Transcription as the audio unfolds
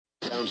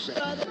Los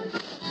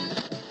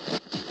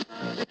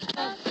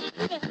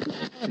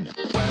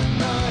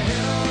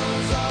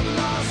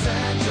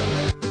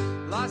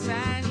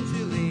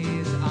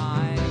Angeles,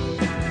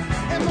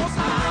 I'm most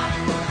high.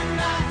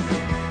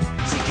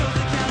 She goes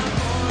to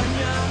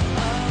California,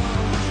 oh,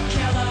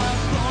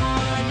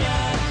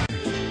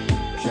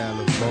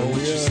 California.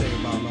 What you say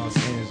about Los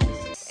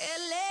Angeles?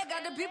 LA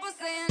got the people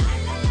saying,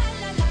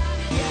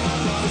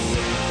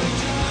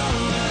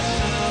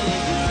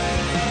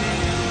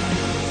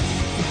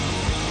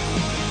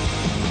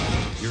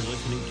 You're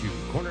listening to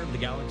Corner of the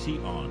Galaxy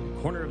on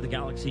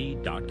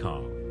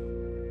cornerofthegalaxy.com.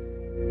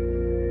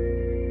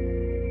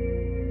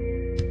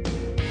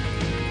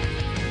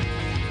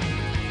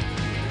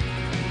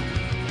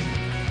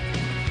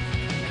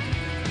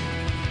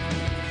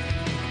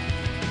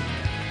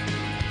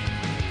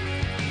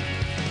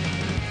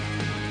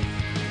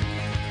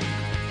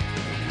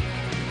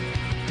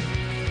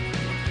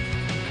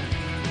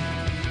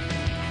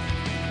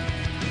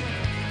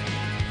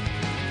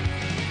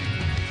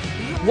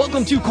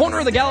 Welcome to Corner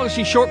of the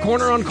Galaxy, short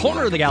corner on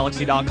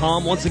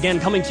cornerofthegalaxy.com. Once again,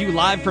 coming to you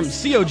live from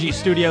CoG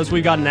Studios.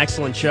 We've got an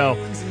excellent show.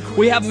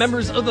 We have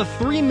members of the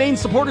three main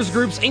supporters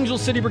groups, Angel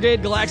City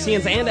Brigade,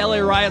 Galaxians, and LA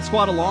Riot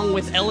Squad, along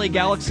with LA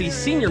Galaxy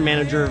Senior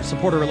Manager of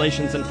Supporter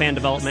Relations and Fan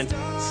Development,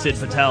 Sid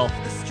Patel.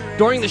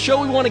 During the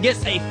show, we want to get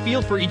a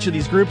feel for each of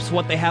these groups,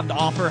 what they have to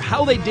offer,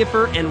 how they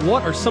differ, and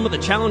what are some of the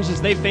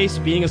challenges they face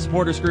being a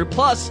supporters group.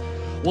 Plus,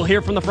 we'll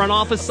hear from the front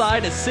office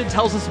side as Sid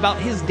tells us about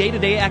his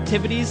day-to-day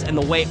activities and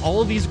the way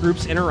all of these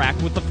groups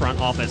interact with the front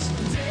office.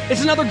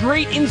 It's another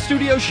great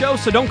in-studio show,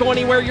 so don't go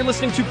anywhere. You're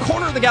listening to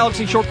Corner of the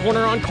Galaxy, short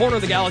corner on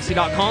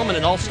cornerofthegalaxy.com, and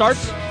it all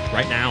starts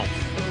right now.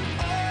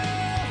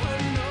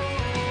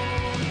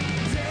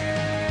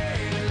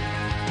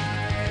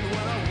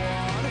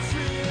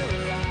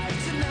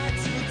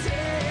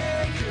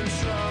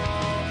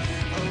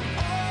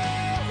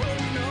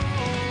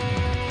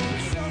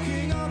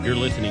 You're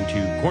listening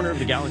to Corner of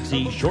the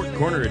Galaxy Short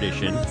Corner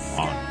Edition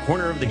on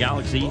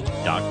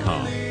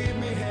cornerofthegalaxy.com.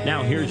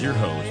 Now here's your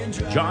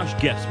host, Josh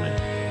Guesman.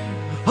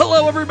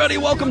 Hello, everybody.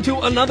 Welcome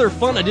to another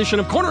fun edition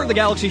of Corner of the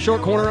Galaxy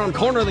Short Corner on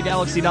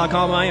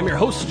cornerofthegalaxy.com. I am your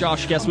host,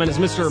 Josh Guesman, as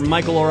Mr.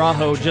 Michael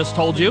Arajo just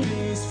told you.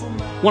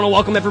 Want to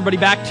welcome everybody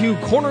back to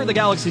Corner of the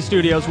Galaxy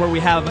Studios, where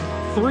we have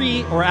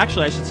four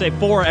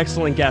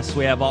excellent guests.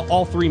 We have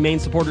all three main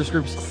supporters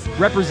groups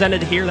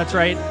represented here. That's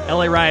right,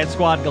 LA Riot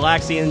Squad,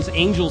 Galaxians,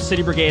 Angel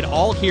City Brigade,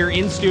 all here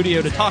in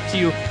studio to talk to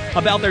you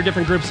about their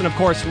different groups. And of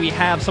course, we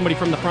have somebody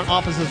from the front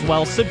office as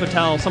well, Sid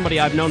Patel, somebody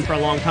I've known for a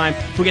long time,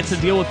 who gets to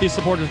deal with these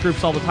supporters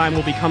groups all the time,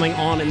 will be coming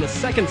on in the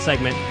second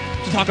segment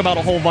to talk about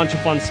a whole bunch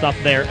of fun stuff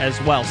there as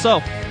well.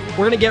 So,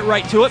 we're going to get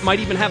right to it.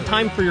 Might even have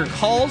time for your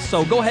calls,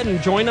 so go ahead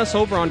and join us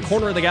over on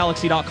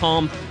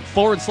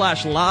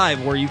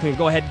cornerofthegalaxy.com/live, where you can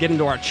go ahead and get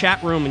into our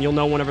chat room, and you'll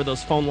know whenever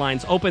those phone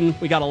lines open.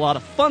 We got a lot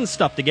of fun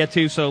stuff to get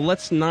to, so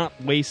let's not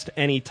waste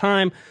any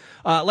time.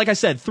 Like I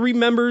said, three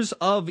members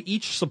of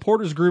each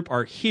supporters group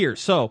are here.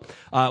 So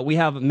we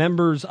have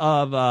members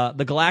of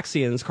the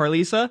Galaxians,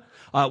 Carlisa.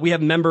 We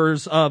have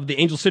members of the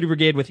Angel City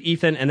Brigade with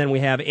Ethan, and then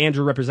we have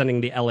Andrew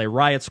representing the LA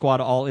Riot Squad,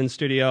 all in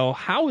studio.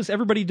 How is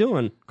everybody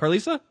doing?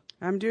 Carlisa?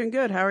 I'm doing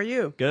good. How are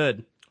you?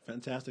 Good.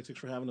 Fantastic. Thanks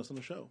for having us on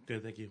the show.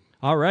 Good, thank you.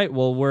 All right.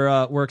 Well,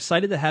 we're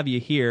excited to have you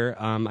here.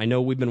 I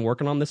know we've been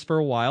working on this for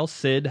a while.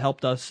 Sid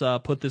helped us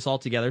put this all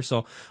together,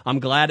 so I'm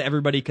glad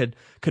everybody could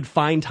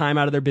find time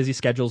out of their busy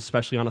schedules,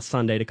 especially on a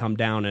Sunday, to come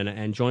down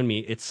and join me.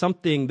 It's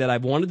something that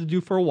I've wanted to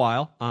do for a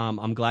while.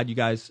 I'm glad you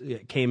guys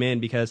came in,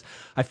 because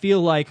I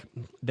feel like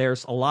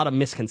there's a lot of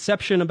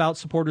misconception about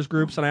supporters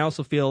groups, and I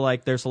also feel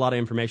like there's a lot of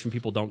information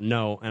people don't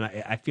know, and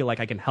I feel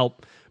like I can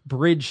help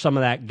bridge some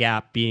of that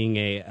gap, being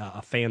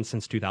a fan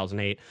since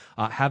 2008.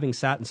 Having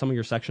sat in some of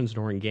your sections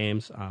during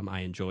games,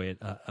 I enjoy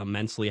it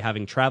immensely.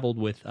 Having traveled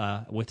with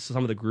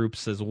some of the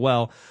groups as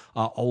well,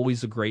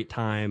 always a great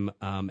time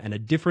and a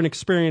different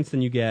experience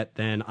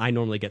than I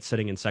normally get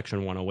sitting in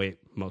section 108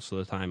 most of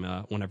the time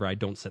whenever I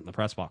don't sit in the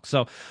press box.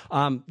 So,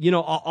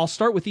 I'll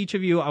start with each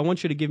of you. I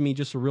want you to give me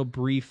just a real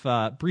brief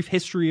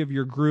history of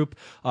your group.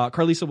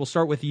 Carlisa, we'll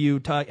start with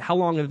you. How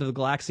long have the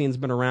Galaxians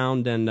been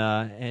around,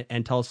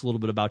 and tell us a little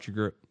bit about your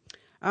group?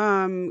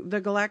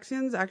 The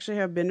Galaxians actually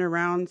have been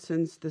around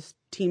since this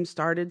team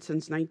started,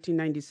 since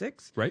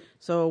 1996. Right.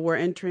 So we're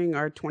entering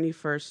our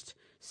 21st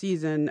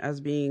season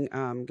as being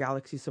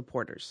Galaxy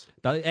supporters.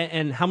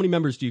 And how many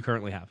members do you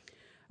currently have?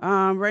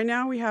 Right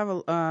now we have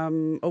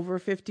over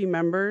 50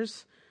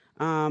 members,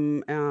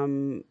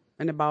 and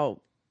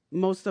about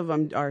most of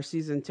them are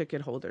season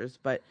ticket holders,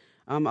 but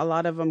a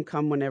lot of them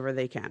come whenever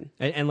they can.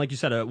 And like you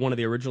said, one of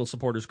the original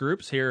supporters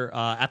groups here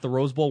at the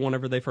Rose Bowl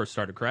whenever they first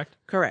started, correct?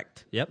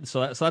 Correct. Yep.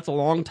 So that's a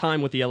long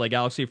time with the LA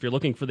Galaxy. If you're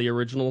looking for the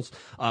originals,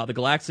 the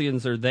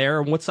Galaxians are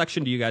there. What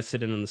section do you guys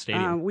sit in the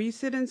stadium? We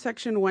sit in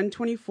section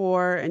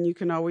 124, and you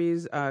can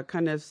always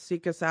kind of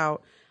seek us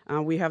out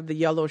we have the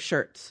yellow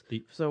shirts.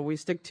 So we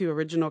stick to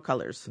original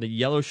colors. The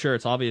yellow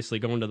shirts, obviously,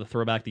 going to the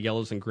throwback, the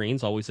yellows and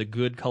greens, always a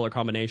good color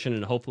combination,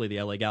 and hopefully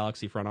the LA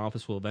Galaxy front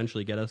office will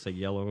eventually get us a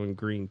yellow and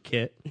green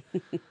kit.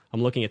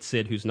 I'm looking at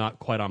Sid, who's not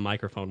quite on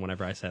microphone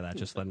whenever I say that,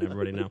 just letting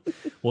everybody know.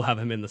 We'll have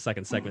him in the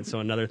second segment, so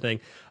another thing.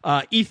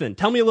 Ethan,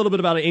 tell me a little bit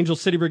about Angel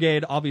City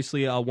Brigade,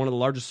 obviously one of the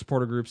largest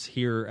supporter groups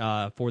here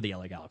for the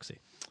LA Galaxy.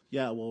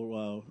 Yeah,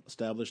 well,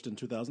 established in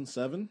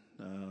 2007.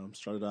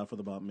 Started off with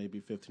about maybe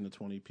 15 to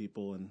 20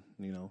 people, and,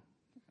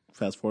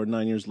 fast forward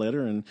 9 years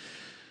later, and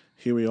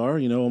here we are,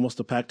 almost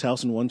a packed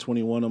house in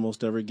 121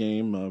 almost every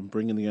game,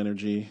 bringing the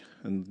energy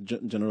and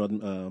general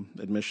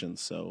admission.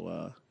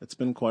 So it's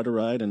been quite a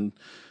ride, and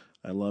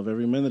I love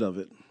every minute of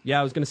it. Yeah,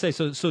 I was going to say,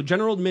 so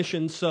general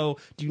admission, so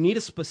do you need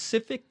a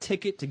specific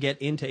ticket to get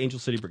into Angel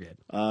City Brigade?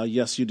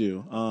 Yes, you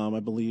do.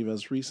 I believe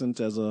as recent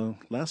as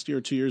last year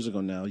or 2 years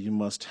ago now, you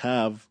must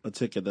have a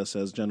ticket that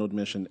says general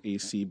admission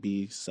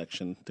ACB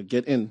section to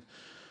get in.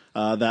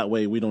 That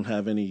way we don't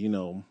have any,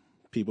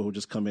 people who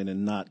just come in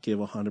and not give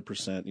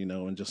 100%,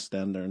 and just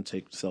stand there and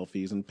take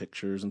selfies and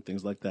pictures and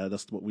things like that.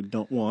 That's what we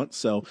don't want.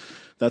 So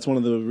that's one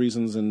of the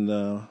reasons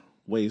and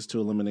ways to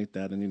eliminate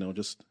that, and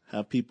just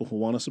have people who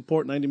want to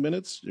support 90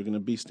 minutes. You're going to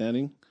be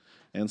standing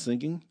and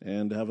sinking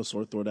and have a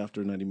sore throat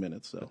after 90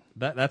 minutes. So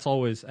that's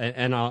always,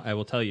 and I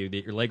will tell you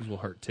that your legs will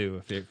hurt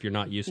too if you're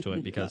not used to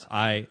it, because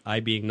I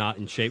being not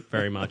in shape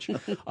very much,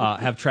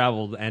 have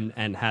traveled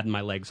and had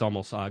my legs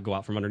almost go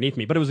out from underneath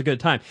me, but it was a good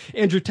time.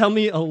 Andrew, tell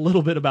me a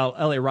little bit about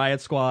LA Riot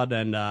Squad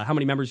and how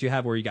many members you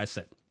have, where you guys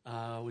sit.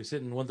 We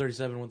sit in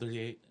 137,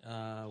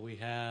 138. We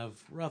have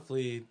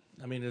roughly,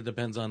 it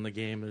depends on the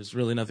game. There's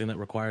really nothing that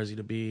requires you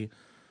to be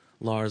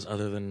Lars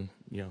other than,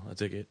 a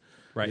ticket.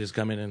 Right. You just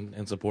come in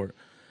and support.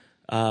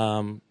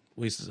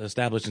 We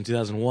established in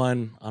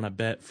 2001 on a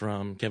bet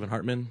from Kevin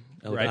Hartman,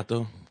 El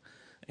Gato.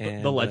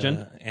 And, the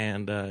legend.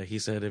 He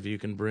said if you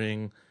can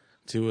bring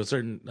to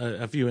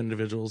a few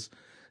individuals,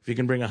 if you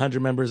can bring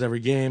 100 members every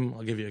game,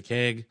 I'll give you a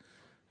keg.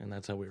 And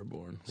that's how we were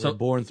born. We're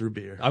born through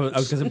beer. I was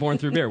going to say born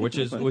through beer, which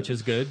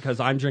is good, because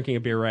I'm drinking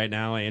a beer right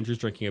now. Andrew's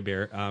drinking a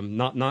beer.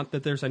 Not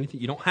that there's anything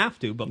you don't have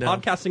to, but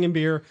podcasting and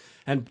beer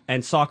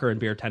and soccer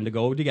and beer tend to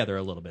go together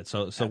a little bit.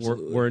 So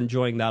we're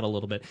enjoying that a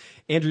little bit.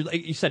 Andrew,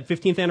 like you said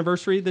 15th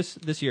anniversary this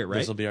year, right?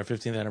 This will be our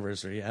 15th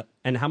anniversary. Yeah.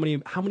 And how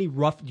many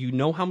rough? Do you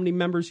know how many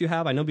members you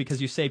have? I know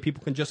because you say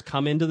people can just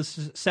come into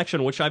this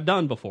section, which I've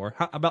done before.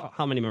 About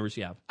how many members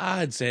you have?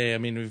 I'd say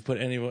we've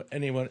put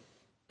anyone.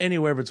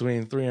 Anywhere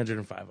between 300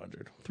 and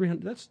 500.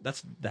 300.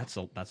 That's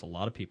a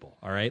lot of people.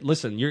 All right.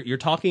 Listen, you're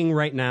talking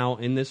right now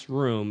in this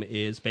room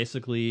is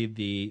basically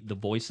the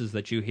voices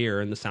that you hear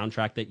and the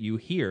soundtrack that you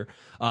hear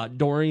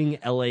during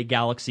LA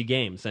Galaxy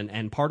games,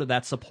 and part of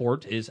that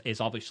support is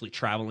obviously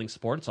traveling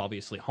support. It's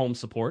obviously home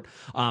support.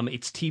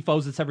 It's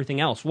tifos. It's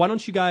everything else. Why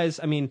don't you guys?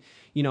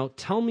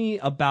 Tell me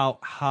about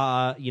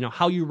how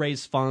you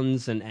raise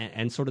funds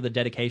and sort of the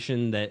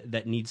dedication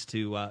that needs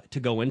to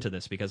go into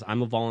this, because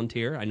I'm a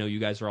volunteer. I know you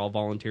guys are all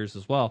volunteers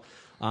as well.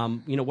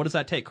 What does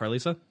that take,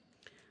 Carlisa?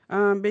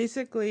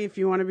 Basically, if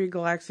you want to be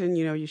Galaxian,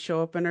 you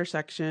show up in our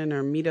section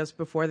or meet us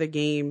before the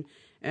game.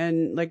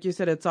 And like you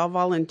said, it's all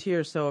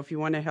volunteer. So if you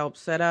want to help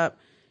set up,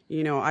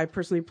 I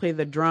personally play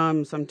the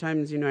drums.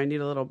 Sometimes, I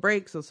need a little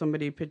break, so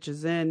somebody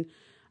pitches in.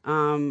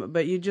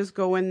 But you just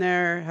go in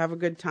there, have a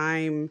good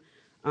time,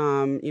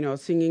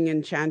 singing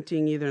and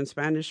chanting either in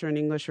Spanish or in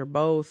English or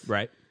both.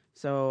 Right.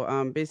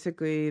 So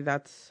basically,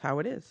 that's how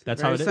it is. That's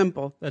very how it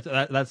simple.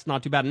 That's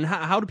not too bad. And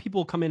how do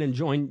people come in and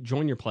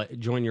join your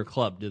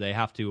club? Do they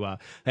have to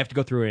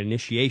go through an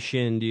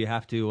initiation? Do you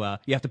have to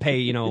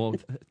pay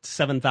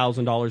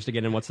 $7,000 to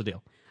get in? What's the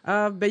deal?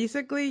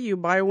 Basically, you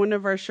buy one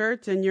of our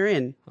shirts and you're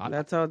in.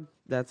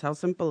 That's how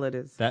simple it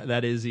is.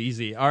 That is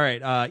easy. All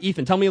right,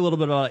 Ethan, tell me a little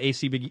bit about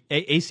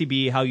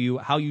ACB,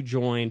 how you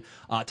join.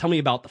 Tell me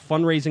about the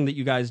fundraising that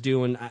you guys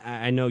do, and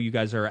I know you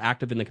guys are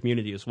active in the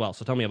community as well.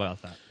 So tell me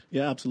about that.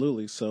 Yeah,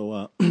 absolutely.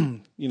 So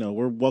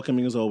we're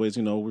welcoming as always.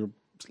 We're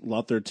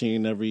Lot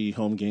 13 every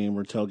home game.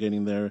 We're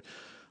tailgating there,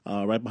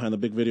 right behind the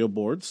big video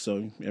boards.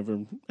 So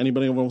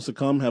anybody who wants to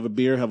come, have a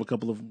beer, have a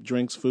couple of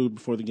drinks, food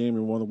before the game,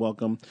 you're more than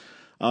welcome.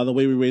 The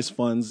way we raise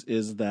funds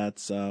is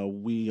that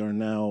we are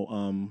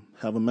now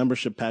have a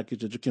membership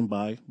package that you can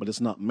buy, but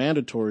it's not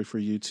mandatory for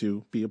you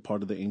to be a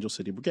part of the Angel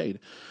City Brigade.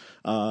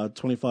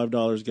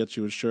 $25 gets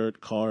you a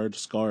shirt, card,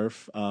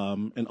 scarf,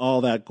 and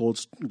all that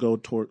go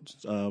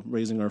towards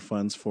raising our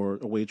funds for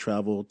away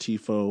travel,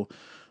 TIFO,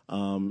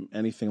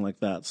 anything like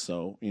that.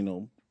 So,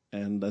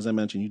 and as I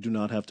mentioned, you do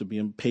not have to be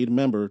a paid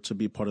member to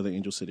be part of the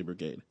Angel City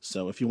Brigade.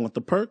 So if you want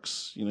the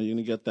perks, you're going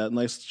to get that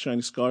nice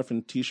shiny scarf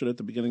and T-shirt at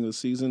the beginning of the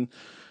season.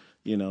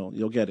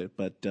 you'll get it,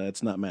 but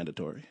it's not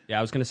mandatory. Yeah,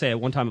 I was going to say at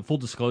one time, full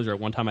disclosure, at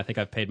one time I think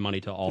I've paid money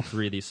to all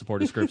three of these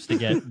supporters groups to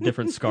get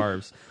different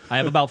scarves. I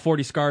have about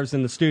 40 scarves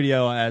in the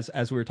studio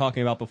as we were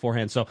talking about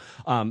beforehand. So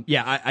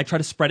I try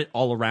to spread it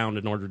all around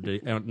in order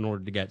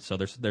to get. So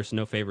there's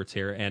no favorites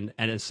here. And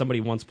as somebody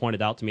once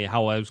pointed out to me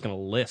how I was going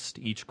to list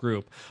each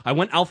group, I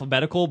went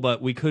alphabetical,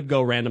 but we could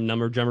go random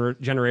number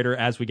generator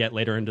as we get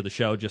later into the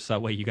show. Just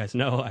that way you guys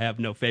know I have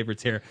no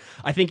favorites here.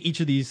 I think each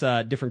of these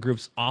different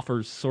groups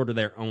offers sort of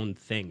their own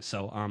thing.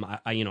 So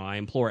I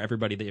implore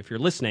everybody that if you're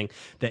listening,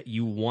 that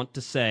you want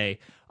to say,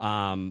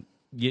 come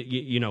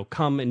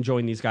and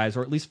join these guys,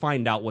 or at least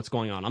find out what's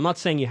going on. I'm not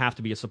saying you have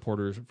to be a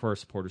supporter for a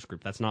supporters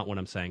group. That's not what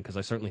I'm saying, because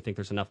I certainly think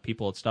there's enough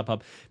people at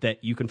StubHub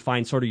that you can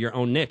find sort of your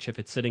own niche. If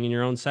it's sitting in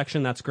your own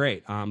section, that's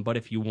great. But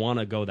if you want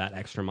to go that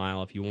extra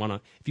mile, if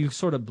you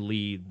sort of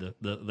bleed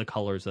the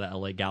colors of the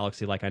LA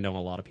Galaxy, like I know a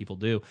lot of people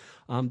do,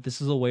 this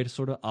is a way to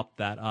sort of up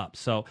that up.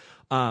 So,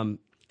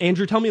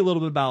 Andrew, tell me a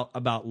little bit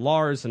about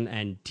Lars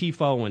and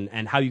TIFO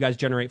and how you guys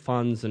generate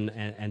funds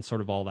and sort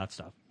of all that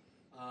stuff.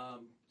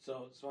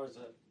 So as far as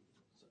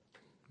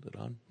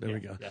we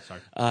go. Yeah,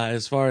 sorry.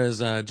 As far as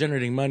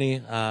generating money,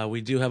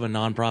 we do have a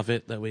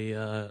nonprofit that we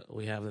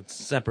have that's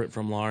separate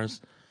from Lars.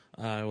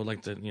 I would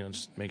like to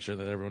just make sure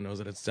that everyone knows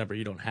that it's separate.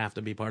 You don't have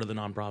to be part of the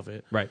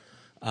nonprofit, Right?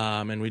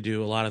 And we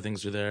do a lot of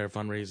things through there,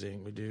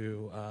 fundraising. We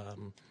do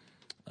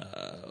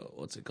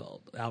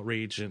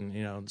outreach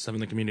and stuff in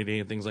the community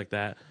and things like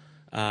that.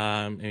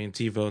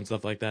 TIFO and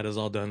stuff like that is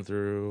all done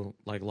through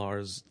like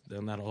Lars,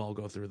 and that'll all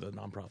go through the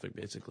nonprofit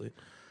basically.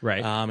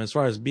 Right. As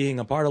far as being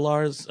a part of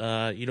Lars,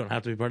 you don't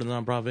have to be part of the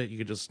nonprofit. You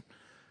could just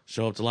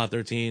show up to Lot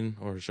 13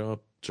 or show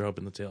up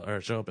in the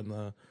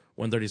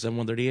 137,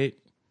 138.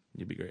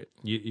 You'd be great.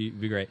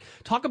 You'd be great.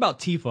 Talk about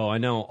TIFO. I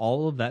know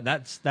all of that.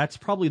 That's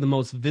probably the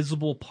most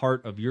visible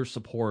part of your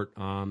support,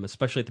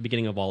 especially at the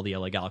beginning of all the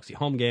LA Galaxy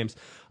home games.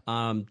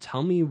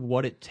 Tell me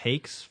what it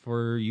takes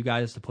for you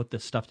guys to put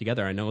this stuff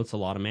together. I know it's a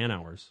lot of man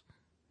hours.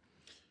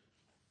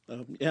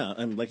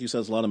 And like you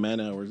said, it's a lot of man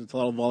hours. It's a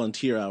lot of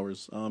volunteer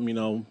hours.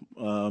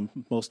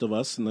 Most of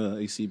us in the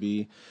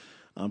ACB,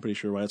 I'm pretty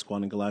sure Riot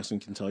Squad and Galaxian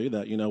can tell you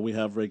that, we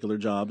have regular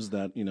jobs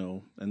that,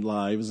 and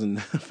lives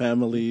and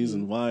families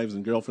and wives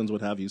and girlfriends,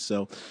 what have you.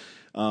 So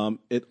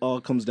it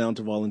all comes down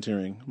to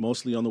volunteering,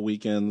 mostly on the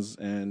weekends.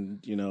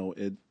 And,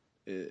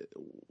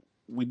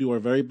 we do our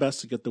very best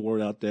to get the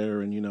word out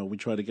there. And, we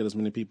try to get as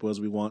many people as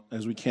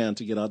we can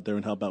to get out there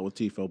and help out with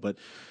TIFO. But,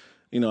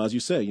 as you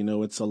say,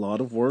 it's a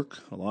lot of work,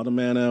 a lot of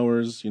man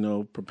hours,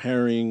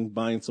 preparing,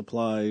 buying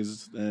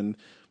supplies, and,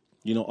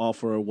 all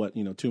for a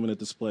 2-minute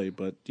display.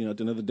 But, at the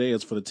end of the day,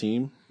 it's for the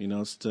team,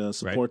 it's to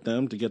support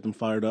them, to get them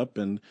fired up.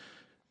 And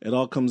it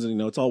all comes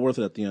in, it's all worth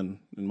it at the end,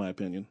 in my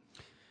opinion.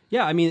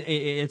 Yeah, I mean,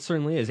 it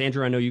certainly is.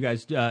 Andrew, I know you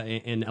guys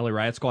in LA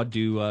Riot Squad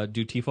do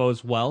TIFO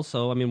as well.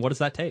 So, I mean, what does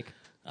that take?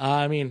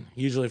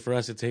 Usually for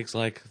us, it takes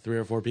like 3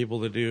 or 4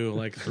 people to do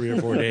like 3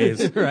 or 4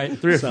 days. Right.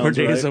 3 or 4 Sounds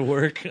days right. of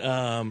work.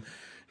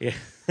 Yeah.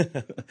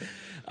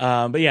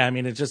 But yeah, I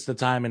mean, it's just the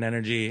time and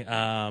energy.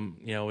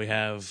 We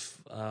have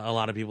a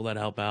lot of people that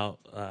help out,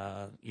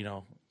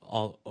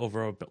 all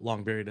over a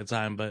long period of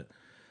time, but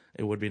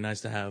it would be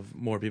nice to have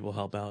more people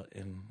help out.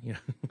 And,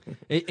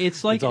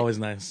 it's always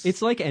nice.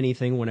 It's like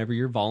anything. Whenever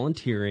you're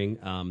volunteering,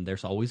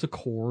 there's always a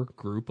core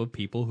group of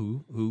people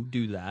who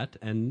do that,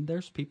 and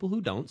there's people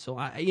who don't. So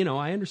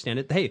I understand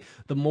it. Hey,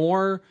 the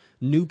more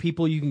new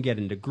people you can get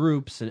into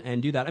groups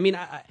and do that. I mean,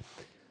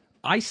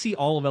 I see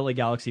all of LA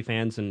Galaxy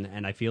fans,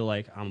 and I feel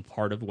like I'm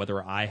part of,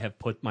 whether I have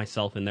put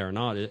myself in there or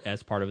not,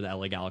 as part of the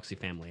LA Galaxy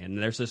family. And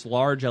there's this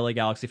large LA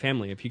Galaxy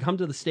family. If you come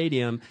to the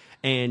stadium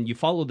and you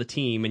follow the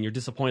team and you're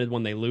disappointed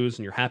when they lose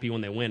and you're happy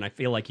when they win, I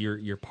feel like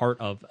you're part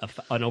of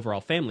an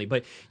overall family.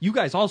 But you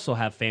guys also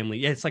have family.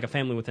 Yeah, it's like a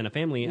family within a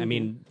family. Mm-hmm. I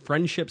mean,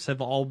 friendships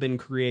have all been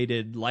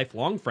created,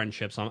 lifelong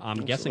friendships.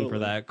 I'm guessing for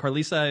that.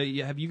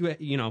 Carlisa, have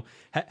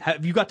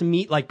you got to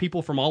meet like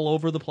people from all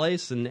over the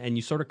place and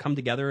you sort of come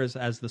together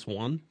as this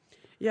one?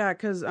 Yeah,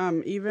 because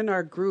even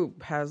our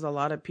group has a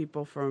lot of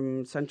people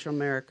from Central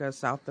America,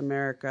 South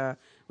America.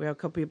 We have a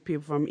couple of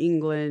people from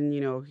England,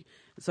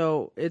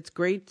 So it's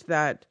great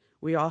that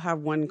we all have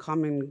one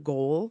common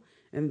goal,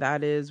 and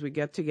that is we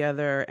get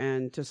together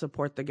and to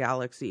support the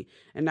Galaxy.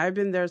 And I've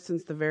been there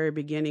since the very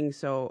beginning,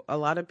 so a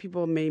lot of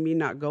people maybe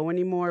not go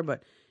anymore,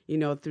 but,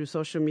 through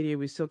social media,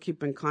 we still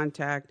keep in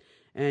contact.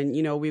 And,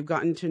 we've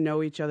gotten to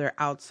know each other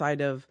outside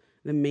of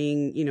the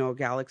main,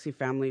 Galaxy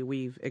family.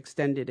 We've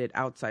extended it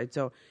outside.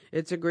 So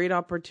it's a great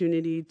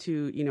opportunity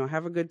to,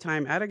 have a good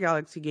time at a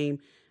Galaxy game,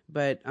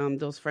 but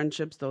those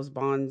friendships, those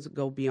bonds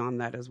go beyond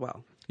that as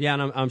well. Yeah,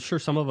 and I'm sure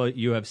some of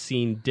you have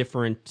seen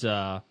different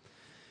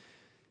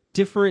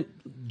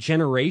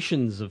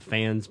generations of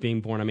fans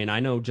being born. I mean, I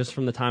know just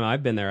from the time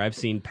I've been there, I've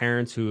seen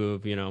parents who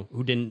have,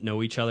 who didn't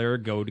know each other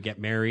go to get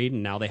married,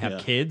 and now they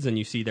have kids, and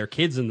you see their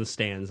kids in the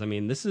stands. I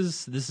mean, this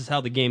is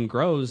how the game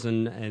grows,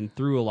 and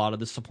through a lot of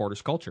the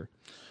supporters culture.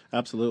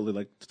 Absolutely.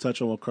 Like, to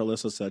touch on what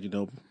Carlissa said,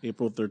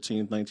 April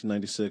 13th,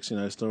 1996,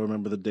 I still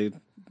remember the date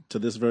to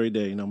this very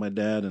day. My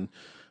dad and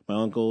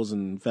my uncles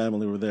and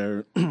family were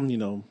there.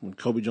 When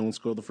Kobe Jones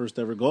scored the first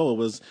ever goal, it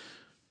was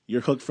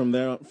you're hooked from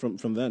there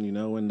from then.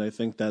 And I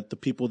think that the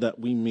people that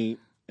we meet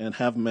and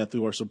have met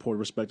through our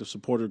respective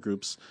supporter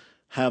groups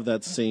have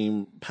that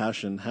same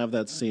passion, have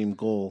that same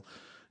goal.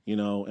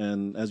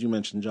 And as you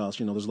mentioned, Josh,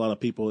 there's a lot of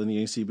people in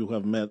the ACB who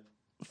have met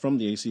from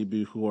the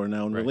ACB who are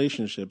now in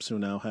relationships, who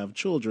now have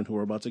children, who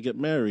are about to get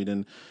married,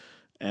 and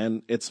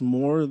it's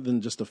more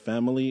than just a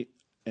family.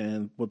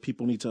 And what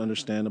people need to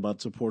understand about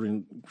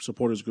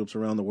supporters groups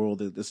around the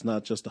world, it's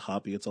not just a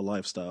hobby, it's a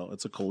lifestyle,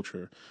 it's a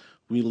culture.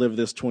 We live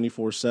this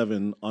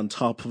 24/7 on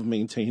top of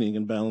maintaining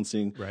and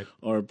balancing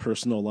our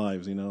personal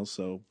lives,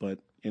 So, but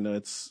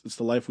it's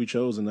the life we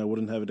chose, and I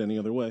wouldn't have it any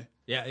other way.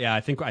 Yeah.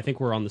 I think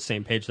we're on the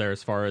same page there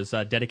as far as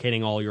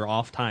dedicating all your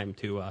off time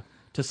to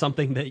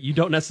something that you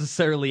don't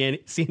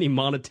necessarily see any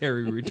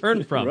monetary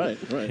return from. Right.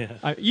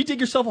 Yeah. You dig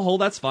yourself a hole,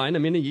 that's fine. I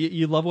mean,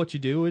 you love what you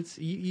do.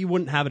 You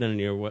wouldn't have it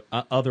any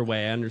other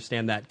way. I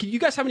understand that. You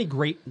guys have any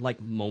great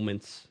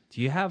moments?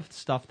 Do you have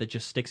stuff that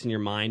just sticks in your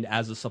mind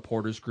as a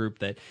supporters group,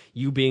 that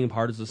you being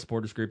part of the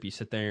supporters group, you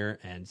sit there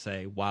and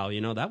say, wow,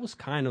 that was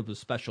kind of a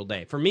special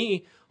day. For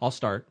me, I'll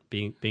start,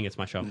 being it's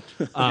my show.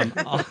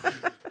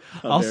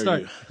 I'll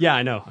start. Yeah,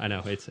 I know.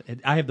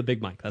 I have the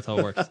big mic. That's how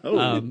it works.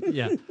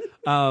 Yeah.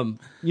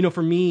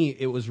 For me,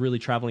 it was really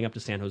traveling up to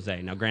San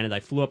Jose. Now, granted, I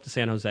flew up to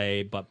San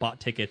Jose, but bought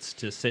tickets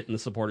to sit in the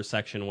supporters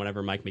section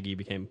whenever Mike McGee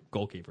became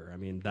goalkeeper. I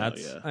mean,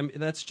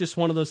 that's just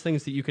one of those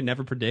things that you can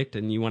never predict.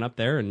 And you went up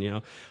there, and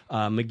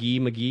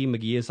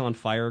McGee is on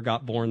fire.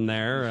 Got born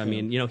there. I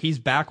mean, he's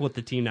back with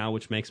the team now,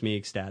 which makes me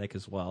ecstatic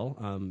as well.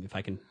 If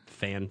I can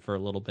fan for a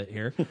little bit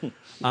here,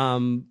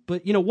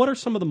 but what are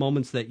some of the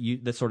moments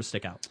that sort of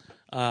stick out?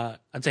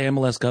 I'd say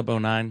MLS Cup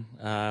 09,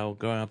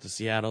 going up to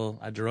Seattle.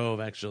 I drove,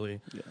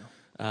 actually,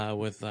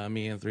 with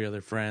me and 3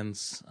 other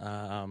friends,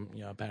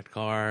 a packed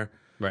car,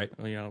 right?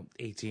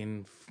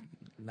 19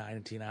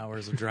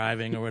 hours of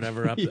driving or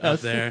whatever up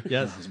there.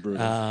 Yes. It's brutal.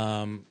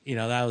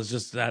 That was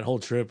just, that whole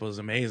trip was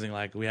amazing.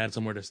 Like, we had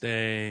somewhere to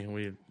stay.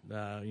 We,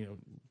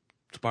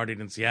 partied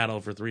in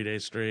Seattle for 3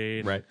 days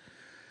straight. Right.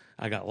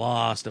 I got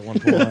lost at one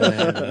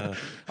point.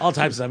 All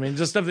types. I mean,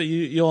 just stuff that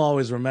you'll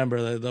always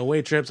remember. The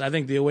away trips. I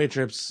think the away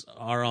trips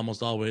are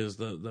almost always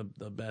the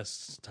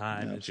best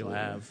time that you'll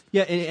have.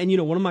 Yeah, and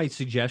one of my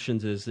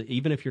suggestions is that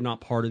even if you're not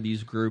part of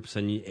these groups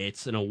and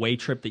it's an away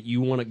trip that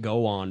you want to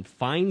go on,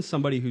 find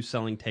somebody who's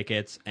selling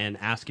tickets and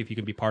ask if you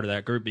can be part of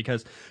that group,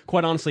 because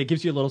quite honestly, it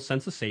gives you a little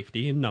sense of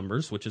safety in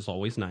numbers, which is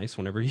always nice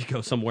whenever you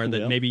go somewhere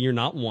that maybe you're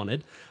not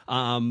wanted.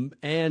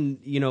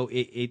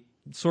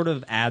 It sort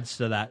of adds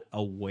to that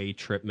away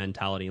trip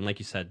mentality. And like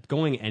you said,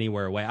 going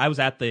anywhere away. I was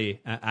at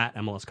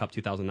MLS Cup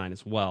 2009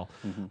 as well.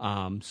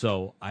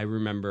 So I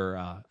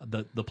remember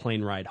the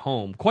plane ride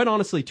home. Quite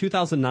honestly,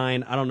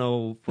 2009, I don't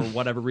know, for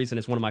whatever reason,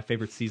 it's one of my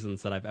favorite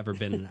seasons that I've ever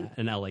been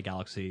in LA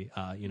Galaxy.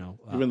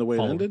 Even the way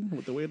it ended?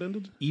 With the way it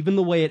ended? Even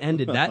the way it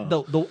ended.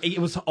 It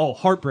was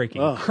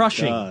heartbreaking,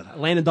 crushing. God.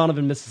 Landon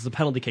Donovan misses a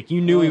penalty kick.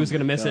 You knew he was going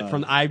to miss it.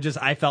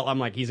 I'm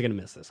like, he's going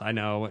to miss this. I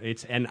know.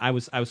 I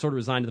was sort of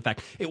resigned to the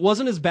fact. It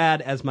wasn't as bad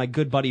as my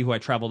good buddy who I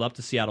traveled up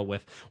to Seattle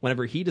with.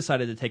 Whenever he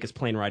decided to take his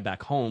plane ride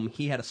back home,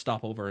 he had to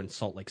stop over in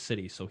Salt Lake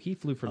City. So he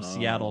flew from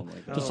Seattle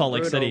to Salt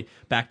Lake City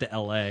back to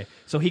LA.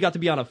 So he got to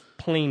be on a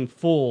plane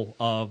full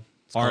of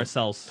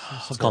RSL's.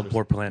 It's called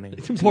poor planning.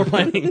 Poor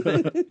planning.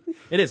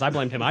 It is. I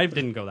blamed him. I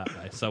didn't go that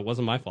way, so it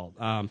wasn't my fault.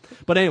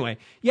 But anyway,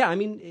 yeah, I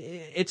mean,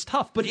 it's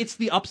tough, but it's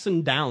the ups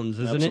and downs,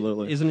 isn't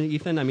it? Isn't it,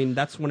 Ethan? I mean,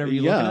 that's whenever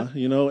you look at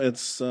it.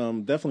 It's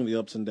definitely the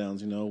ups and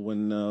downs.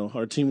 When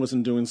our team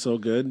wasn't doing so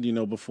good,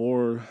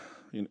 before,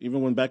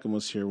 even when Beckham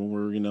was here, when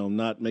we're,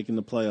 not making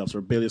the playoffs or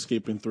barely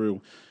escaping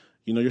through,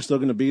 you're still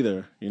going to be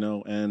there,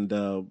 and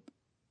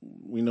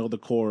we know the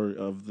core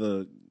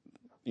of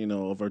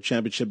of our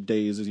championship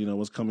days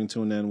was coming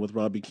to an end with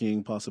Robbie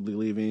King possibly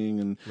leaving,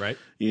 and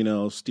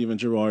Steven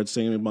Gerrard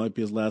saying it might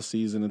be his last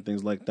season and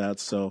things like that.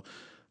 So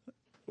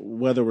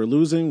whether we're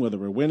losing, whether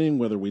we're winning,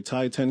 whether we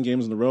tie 10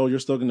 games in a row, you're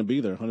still going to be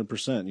there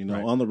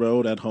 100%, on the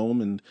road, at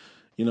home. And,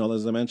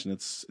 as I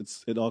mentioned,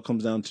 it all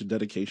comes down to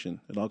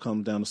dedication. It all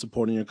comes down to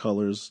supporting your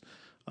colors.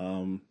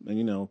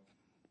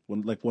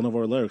 Like one of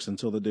our lyrics,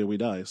 until the day we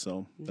die.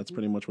 So that's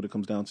pretty much what it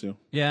comes down to.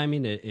 Yeah, I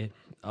mean, it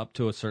up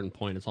to a certain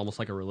point, it's almost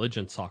like a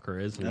religion, soccer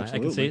is. And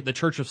Absolutely. I can say the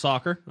Church of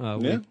Soccer.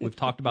 We've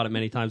talked about it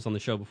many times on the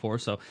show before,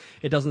 so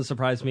it doesn't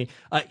surprise me.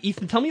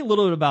 Ethan, tell me a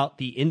little bit about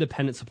the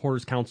Independent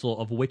Supporters Council,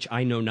 of which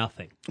I know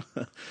nothing.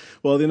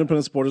 Well, the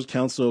Independent Supporters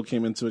Council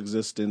came into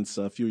existence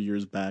a few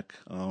years back.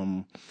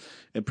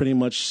 It pretty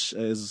much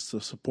is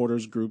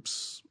supporters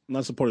groups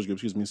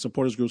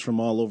from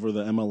all over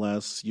the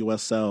MLS,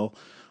 USL,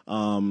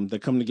 that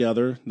come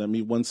together, that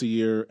meet once a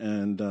year.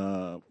 And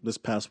this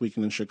past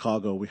weekend in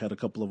Chicago, we had a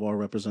couple of our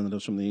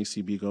representatives from the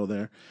ACB go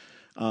there.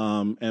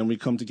 And we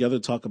come together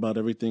to talk about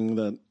everything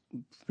that,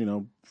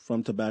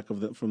 front to back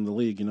from the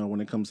league,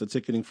 when it comes to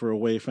ticketing for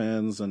away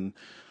fans and,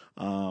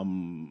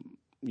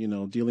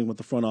 dealing with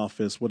the front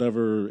office,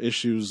 whatever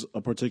issues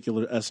a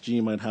particular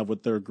SG might have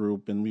with their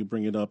group. And we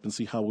bring it up and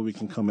see how we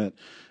can commit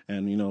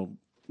and,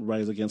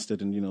 rise against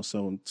it, and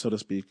so to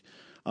speak.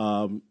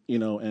 And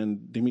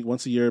they meet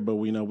once a year, but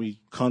we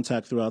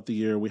contact throughout the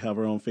year. We have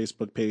our own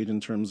Facebook page in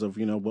terms of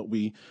what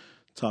we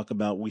talk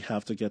about. We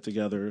have to get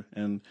together,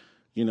 and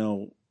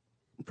I'm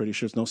pretty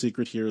sure it's no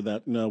secret here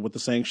that with the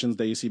sanctions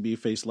the ACB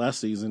faced last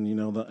season,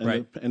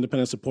 the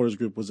independent supporters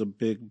group was a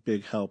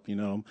big help.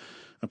 I'm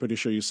pretty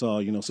sure you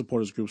saw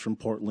supporters groups from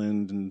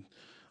Portland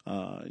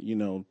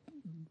and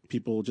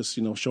people just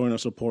showing our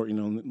support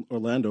in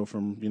Orlando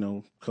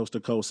from coast to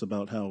coast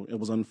about how it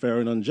was unfair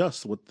and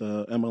unjust what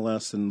the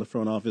MLS and the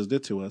front office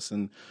did to us,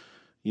 and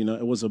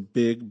it was a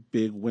big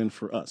win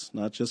for us,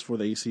 not just for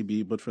the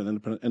ACB but for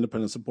the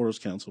Independent Supporters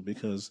Council,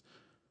 because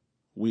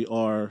we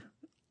are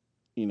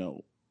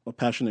a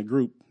passionate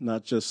group,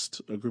 not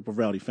just a group of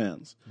rowdy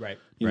fans. Right.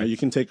 You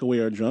can take away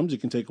our drums, you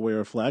can take away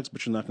our flags,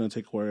 but you're not going to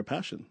take away our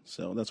passion.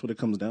 So that's what it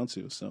comes down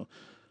to. So.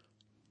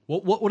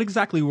 What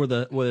exactly were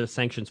the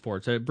sanctions for?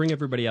 To bring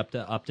everybody up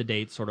to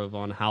date, sort of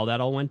on how that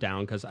all went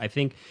down, because I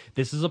think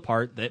this is a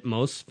part that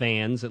most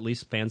fans, at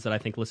least fans that I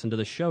think listen to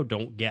the show,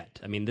 don't get.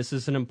 I mean, this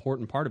is an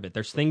important part of it.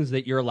 There's things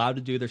that you're allowed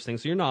to do. There's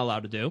things that you're not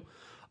allowed to do.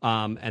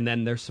 And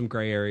then there's some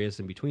gray areas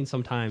in between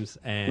sometimes,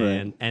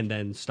 and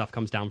then stuff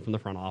comes down from the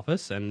front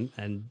office,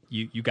 and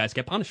you guys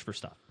get punished for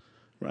stuff.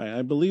 Right.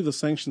 I believe the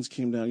sanctions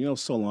came down,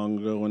 so long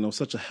ago, and it was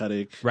such a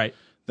headache. Right.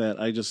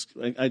 That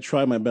I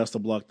tried my best to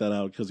block that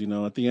out, because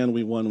at the end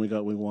we won, we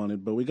got what we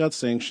wanted, but we got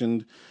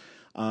sanctioned,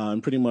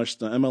 and pretty much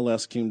the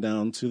MLS came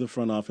down to the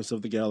front office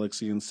of the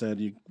Galaxy and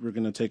said we're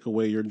going to take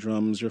away your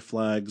drums, your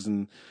flags,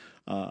 and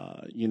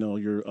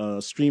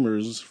your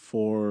streamers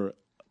for,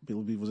 I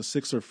believe it was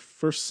the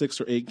first 6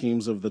 or 8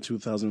 games of the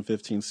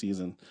 2015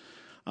 season.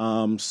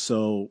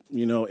 So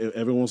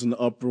everyone was in the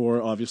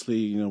uproar.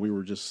 Obviously, we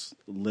were just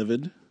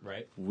livid.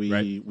 Right.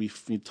 We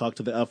talked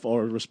to the FO,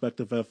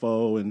 respective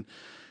FO, and.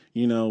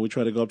 We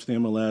tried to go up to the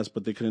MLS,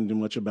 but they couldn't do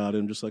much about it.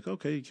 I'm just like,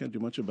 okay, you can't do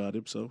much about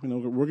it. So,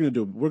 we're going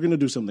to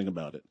do something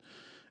about it.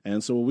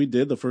 And so what we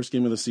did the first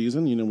game of the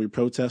season, we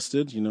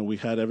protested, we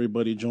had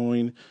everybody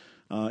join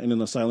in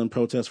an silent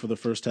protest for the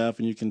first half.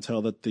 And you can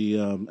tell that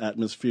the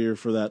atmosphere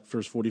for that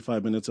first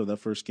 45 minutes of that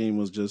first game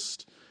was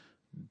just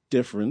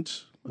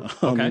different.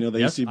 Okay.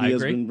 The ACB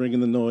has been bringing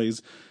the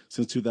noise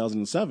since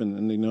 2007.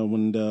 And,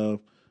 when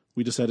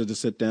we decided to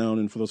sit down,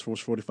 and for those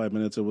first 45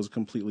 minutes, it was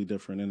completely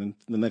different. And in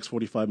the next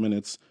 45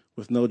 minutes,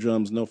 with no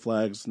drums, no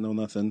flags, no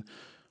nothing,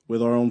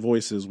 with our own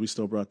voices, we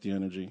still brought the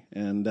energy.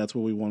 And that's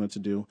what we wanted to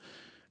do.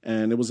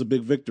 And it was a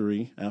big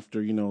victory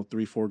after,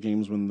 3-4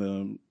 games when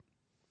the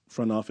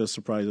front office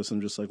surprised us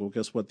and just like, well,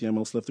 guess what? The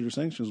MLS lifted your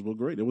sanctions. Well,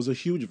 great. It was a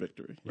huge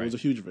victory. It was a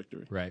huge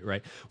victory.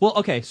 Right. Well,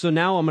 okay, so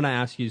now I'm going to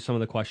ask you some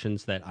of the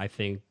questions that I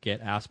think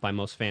get asked by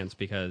most fans,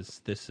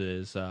 because this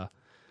is a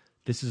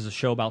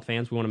show about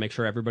fans. We want to make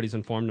sure everybody's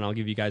informed, and I'll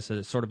give you guys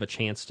a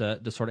chance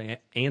to sort of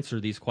answer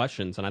these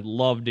questions. And I'd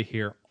love to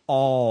hear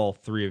all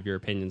 3 of your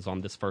opinions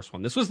on this first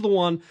one. This was the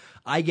one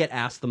I get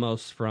asked the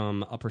most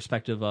from a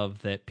perspective of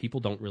that people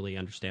don't really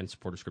understand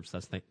supporters groups,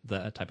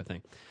 that type of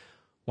thing.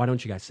 Why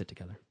don't you guys sit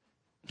together?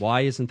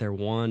 Why isn't there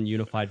one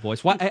unified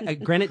voice? Why,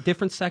 granted,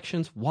 different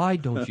sections. Why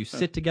don't you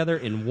sit together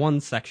in one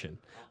section?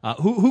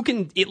 Who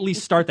can at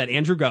least start that?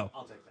 Andrew, go.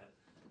 I'll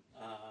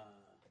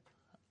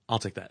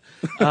take that.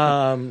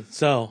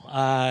 So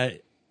I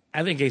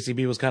think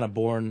ACB was kind of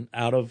born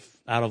out of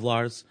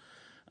Lars,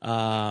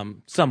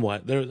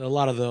 somewhat. There a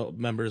lot of the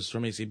members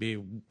from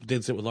ACB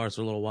did sit with Lars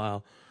for a little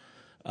while,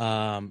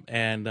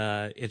 and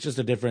it's just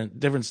a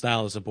different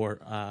style of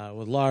support.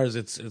 With Lars,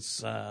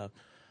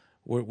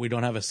 we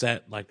don't have a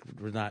set, like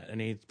we're not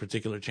any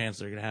particular chance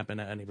they're going to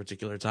happen at any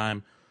particular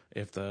time.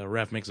 If the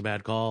ref makes a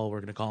bad call, we're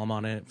going to call him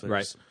on it. If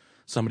there's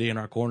somebody in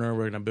our corner,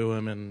 we're going to boo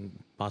him and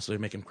possibly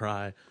make him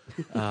cry.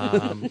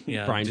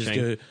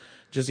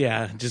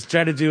 Just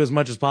try to do as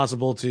much as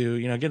possible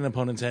to, get in the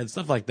opponent's head,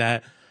 stuff like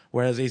that.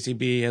 Whereas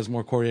ACB has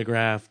more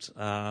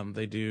choreographed.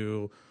 They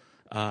do,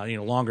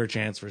 longer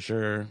chants for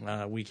sure.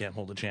 We can't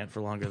hold a chant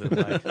for longer than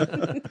like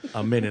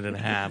a minute and a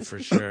half for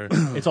sure.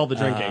 It's all the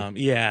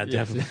drinking.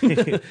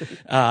 Definitely.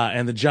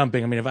 And the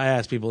jumping. I mean, if I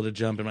asked people to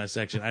jump in my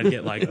section, I'd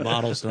get like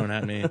bottles thrown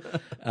at me,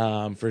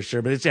 for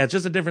sure. But it's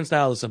just a different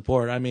style of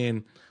support. I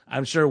mean,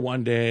 I'm sure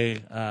one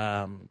day,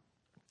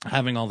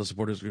 having all the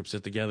supporters groups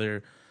sit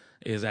together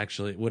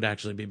would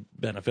actually be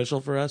beneficial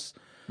for us.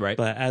 Right.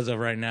 But as of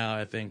right now,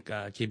 I think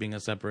keeping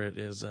us separate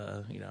is,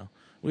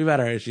 we've had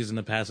our issues in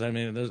the past. I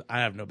mean,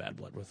 I have no bad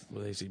blood with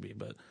ACB,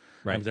 but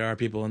there are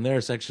people in their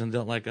section that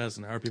don't like us,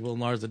 and there are people in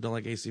Lars that don't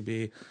like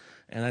ACB,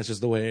 and that's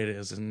just the way it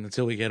is. And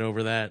until we get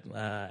over that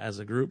as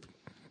a group,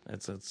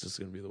 it's just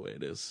going to be the way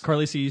it is.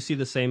 Carlisa, you see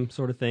the same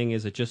sort of thing?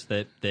 Is it just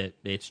that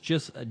it's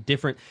just a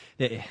different?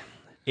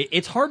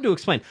 It's hard to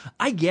explain.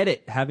 I get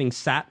it, having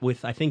sat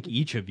with, I think,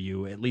 each of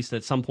you, at least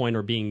at some point,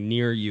 or being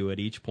near you at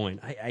each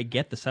point. I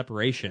get the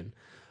separation.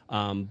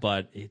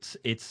 But it's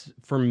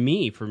for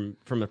me, from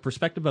a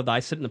perspective of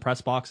I sit in the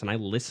press box and I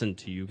listen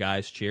to you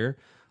guys cheer.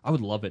 I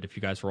would love it if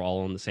you guys were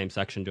all in the same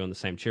section doing the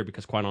same cheer,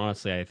 because quite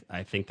honestly,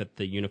 I think that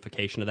the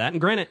unification of that, and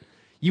granted,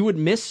 you would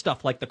miss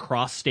stuff like the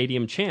cross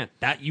stadium chant.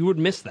 That you would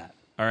miss that.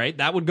 All right,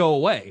 that would go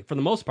away for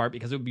the most part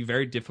because it would be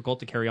very difficult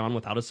to carry on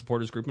without a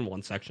supporters group in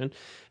one section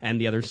and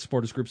the other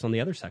supporters groups on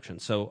the other section.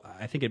 So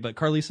I think it. But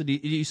Carlisa, do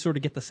you sort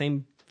of get the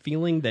same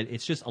feeling that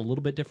it's just a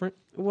little bit different?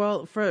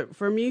 Well,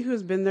 for me,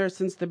 who's been there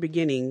since the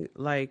beginning,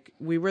 like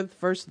we were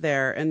first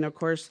there, and of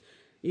course,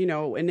 you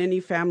know, in any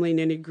family, in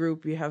any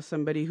group, you have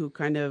somebody who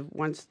kind of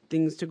wants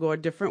things to go a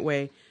different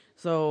way.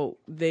 So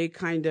they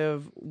kind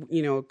of,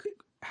 you know,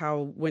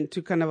 went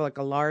to kind of like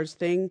a Lars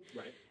thing.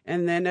 Right.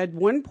 And then at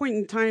one point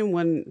in time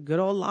when good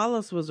old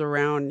Lawless was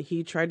around,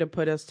 he tried to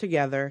put us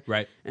together.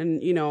 Right.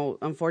 And, you know,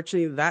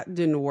 unfortunately that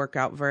didn't work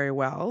out very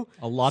well.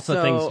 Lots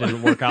of things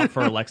didn't work out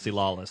for Alexi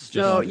Lawless.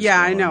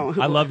 I know.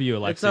 I love you,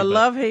 Alexi. It's a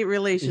love-hate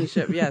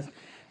relationship, yes.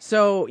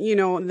 So, you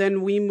know,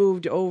 then we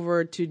moved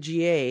over to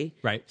GA.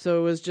 Right.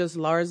 So it was just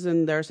Lars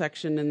in their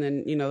section, and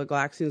then, you know, the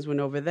Galaxians went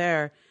over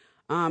there.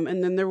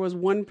 And then there was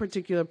one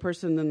particular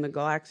person in the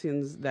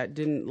Galaxians that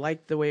didn't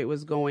like the way it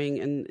was going,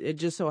 and it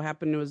just so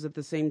happened it was at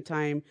the same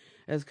time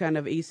as kind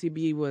of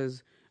ACB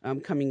was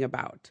coming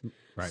about.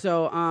 Right.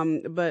 So,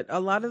 but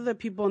a lot of the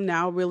people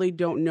now really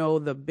don't know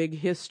the big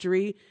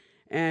history.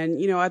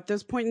 And, you know, at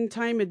this point in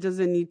time, it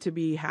doesn't need to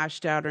be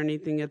hashed out or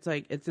anything. It's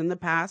like it's in the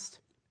past.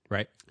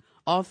 Right.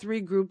 All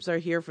three groups are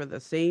here for the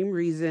same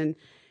reason,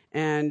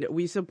 and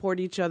we support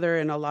each other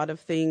in a lot of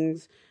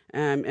things.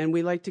 And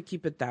we like to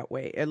keep it that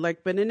way.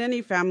 But in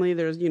any family,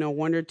 there's, you know,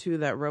 one or two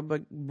that rub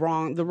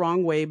the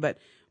wrong way, but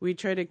we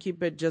try to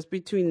keep it just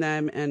between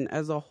them. And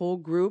as a whole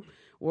group,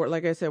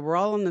 like I said, we're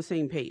all on the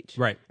same page.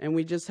 Right. And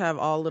we just have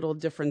all little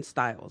different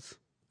styles.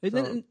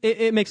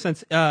 It makes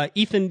sense.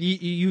 Ethan,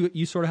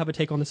 you sort of have a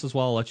take on this as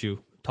well. I'll let you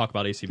talk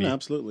about ACB. Yeah,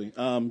 absolutely.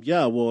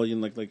 Yeah, well, you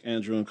know, like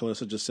Andrew and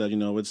Calissa just said, you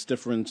know, it's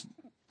different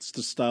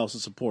styles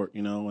of support,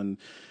 you know, and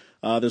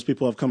there's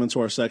people who have come into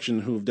our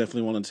section who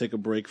definitely want to take a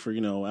break for,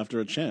 you know,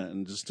 after a chant,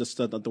 and just that's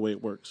not the way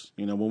it works.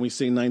 You know, when we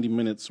say 90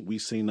 minutes, we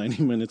say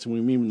 90 minutes, and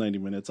we mean 90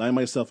 minutes. I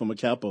myself am a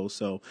capo,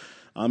 so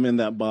I'm in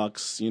that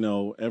box, you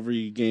know,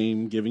 every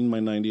game, giving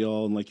my 90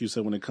 all. And like you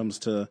said, when it comes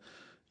to,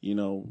 you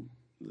know,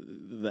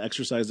 the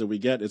exercise that we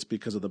get, it's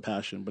because of the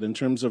passion. But in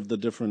terms of the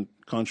different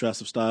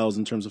contrast of styles,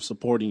 in terms of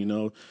supporting, you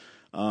know,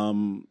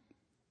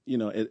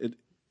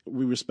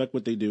 we respect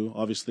what they do,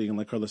 obviously, and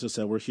like Carlos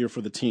said, we're here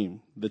for the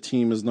team. The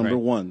team is number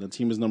one. The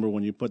team is number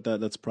one. You put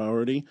that's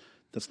priority.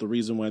 That's the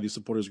reason why the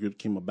supporters group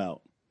came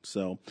about.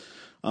 So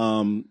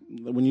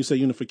when you say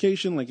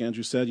unification, like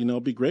Andrew said, you know,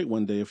 it'd be great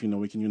one day if, you know,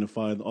 we can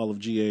unify all of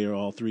GA or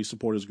all three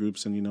supporters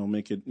groups and, you know,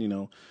 make it, you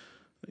know,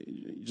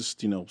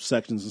 just, you know,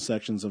 sections and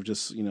sections of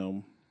just, you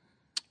know,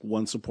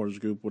 one supporters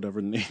group,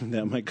 whatever name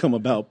that might come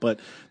about.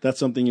 But that's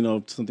something, you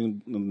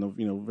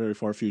know, very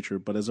far future.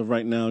 But as of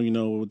right now, you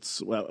know,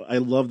 I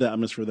love the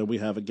atmosphere that we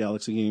have at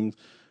Galaxy Games.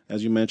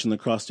 As you mentioned, the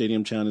cross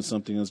stadium chant is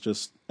something that's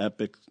just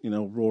epic, you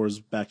know, roars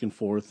back and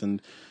forth,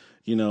 and,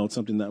 you know, it's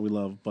something that we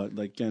love. But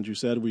like Andrew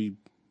said, we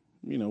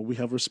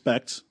have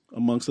respect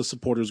amongst the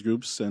supporters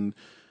groups, and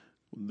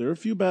there are a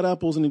few bad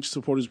apples in each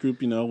supporters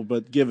group, you know,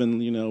 but given,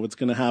 you know, it's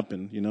going to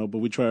happen, you know, but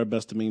we try our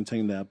best to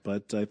maintain that.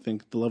 But I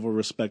think the level of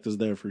respect is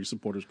there for your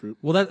supporters group.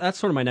 Well, that's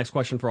sort of my next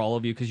question for all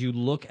of you, because you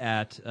look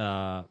at,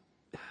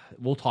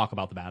 we'll talk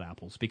about the bad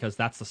apples, because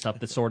that's the stuff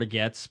that sort of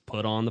gets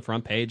put on the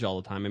front page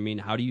all the time. I mean,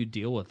 how do you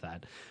deal with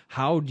that?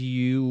 How are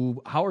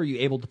you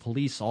able to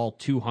police all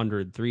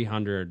 200,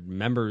 300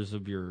 members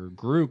of your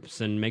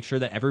groups and make sure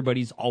that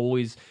everybody's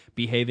always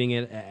behaving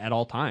at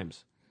all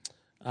times?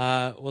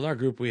 With our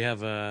group, we have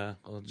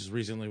just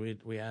recently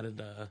we added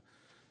a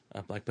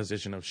like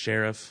position of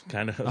sheriff,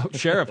 kind of. Oh,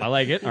 sheriff, I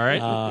like it. All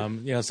right.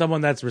 You know,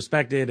 someone that's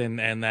respected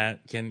and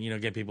that can, you know,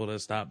 get people to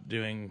stop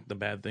doing the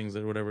bad things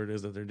or whatever it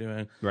is that they're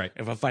doing. Right.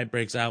 If a fight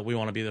breaks out, we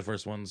want to be the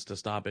first ones to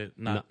stop it,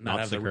 not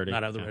have security.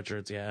 not have the red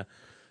shirts. Yeah.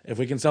 If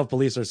we can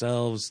self-police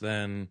ourselves,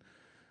 then,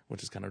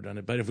 which is kind of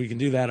redundant, but if we can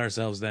do that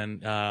ourselves, then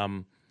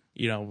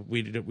you know,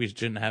 we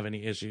shouldn't have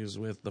any issues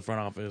with the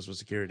front office, with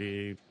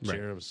security,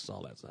 sheriffs,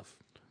 all that stuff.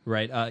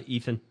 Right.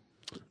 Ethan?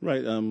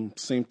 Right.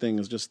 Same thing.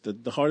 Is just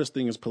the hardest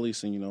thing is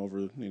policing, you know, over,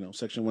 you know,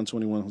 Section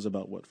 121 was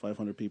about,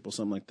 500 people,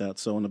 something like that.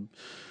 So in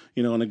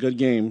a good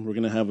game, we're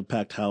going to have a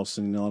packed house,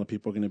 and, you know, a lot of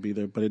people are going to be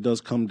there. But it does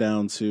come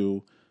down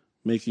to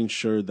making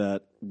sure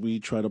that we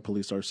try to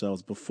police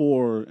ourselves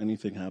before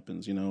anything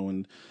happens, you know.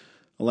 And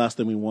the last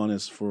thing we want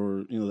is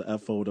for, you know, the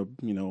FO to,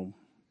 you know,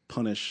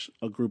 punish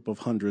a group of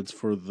hundreds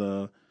for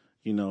the,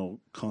 you know,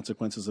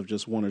 consequences of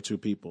just one or two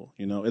people.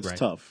 You know, it's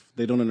tough.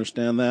 They don't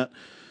understand that.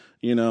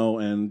 You know,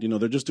 and, you know,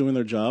 they're just doing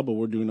their job, but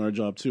we're doing our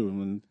job too.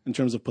 And in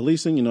terms of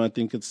policing, you know, I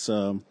think it's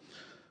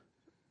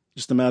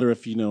just a matter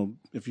of, you know,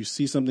 if you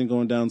see something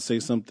going down, say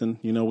something.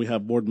 You know, we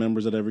have board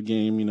members at every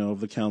game, you know,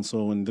 of the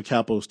council, and the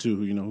capos too,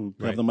 who, you know,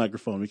 who have the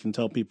microphone. We can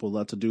tell people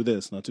not to do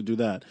this, not to do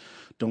that.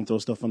 Don't throw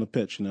stuff on the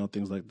pitch, you know,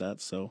 things like that.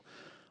 So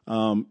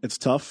it's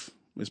tough,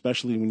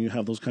 especially when you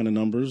have those kind of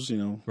numbers, you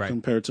know,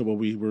 compared to what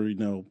we were, you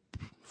know,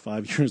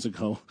 5 years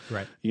ago,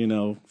 you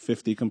know,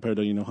 50 compared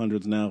to, you know,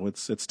 hundreds now.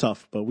 It's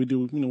tough, but we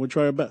do, you know, we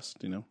try our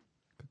best, you know.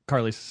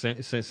 Carly,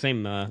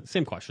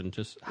 same question.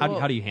 Just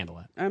how do you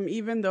handle that?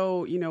 Even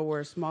though,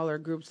 we're smaller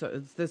groups, so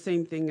it's the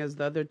same thing as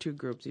the other two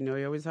groups.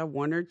 You always have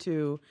one or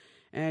two.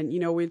 And,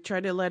 we try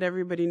to let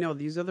everybody know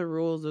these are the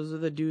rules, those are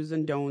the do's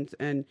and don'ts.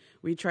 And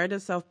we try to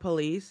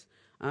self-police,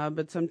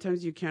 but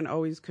sometimes you can't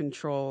always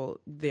control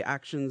the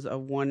actions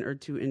of one or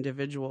two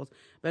individuals.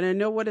 But I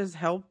know what has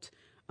helped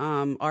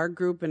our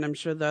group, and I'm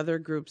sure the other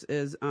groups,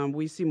 is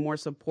we see more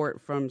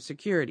support from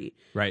security.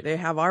 Right. They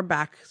have our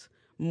backs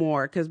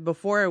more, because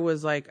before it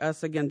was like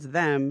us against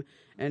them,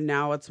 and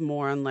now it's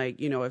more on like,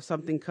 if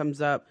something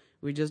comes up,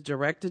 we just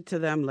direct it to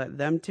them, let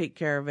them take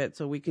care of it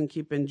so we can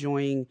keep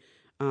enjoying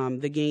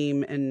the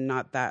game and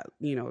not that,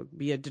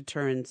 be a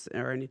deterrence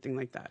or anything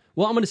like that.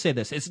 Well, I'm going to say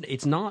this.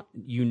 It's not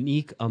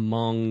unique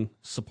among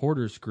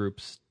supporters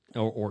groups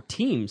or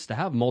teams to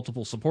have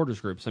multiple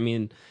supporters groups. I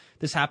mean,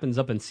 this happens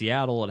up in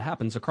Seattle. It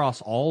happens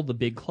across all the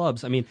big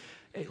clubs. I mean,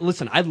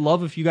 listen, I'd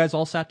love if you guys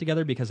all sat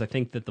together, because I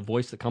think that the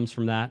voice that comes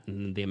from that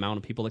and the amount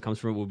of people that comes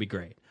from it would be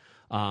great.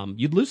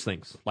 You'd lose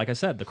things. Like I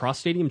said, the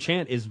cross-stadium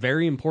chant is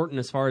very important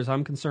as far as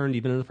I'm concerned.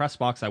 Even in the press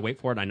box, I wait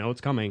for it. I know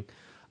it's coming.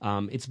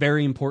 It's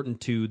very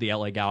important to the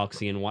LA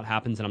Galaxy and what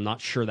happens, and I'm not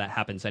sure that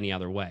happens any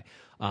other way.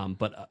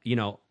 But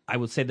I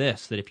would say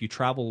this, that if you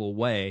travel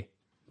away,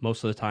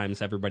 most of the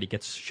times everybody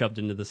gets shoved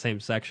into the same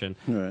section.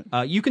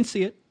 Right. You can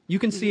see it. You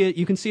can see it.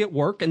 You can see it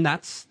work, and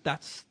that's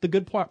the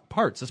good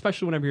parts,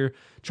 especially whenever you're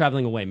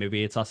traveling away.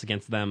 Maybe it's us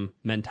against them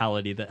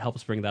mentality that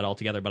helps bring that all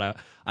together. But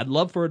I'd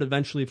love for it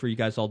eventually for you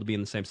guys all to be in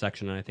the same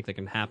section, and I think that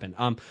can happen.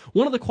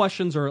 One of the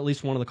questions, or at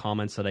least one of the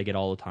comments that I get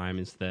all the time,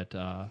 is that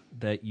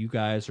that you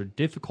guys are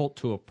difficult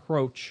to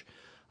approach,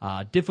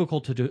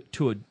 difficult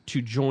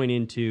to join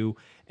into,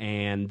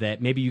 and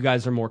that maybe you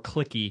guys are more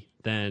cliquey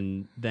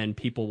than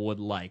people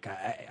would like.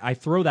 I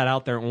throw that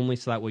out there only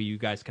so that way you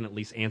guys can at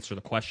least answer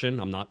the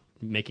question. I'm not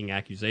making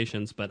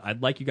accusations, but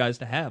I'd like you guys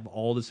to have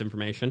all this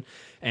information.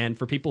 And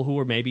for people who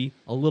are maybe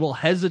a little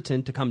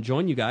hesitant to come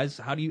join you guys,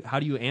 how do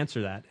you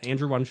answer that?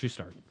 Andrew, why don't you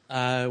start?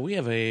 We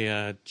have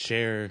a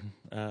chair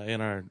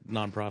in our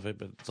nonprofit,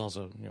 but it's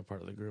also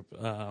part of the group,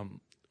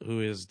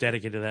 who is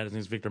dedicated to that. His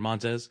name's Victor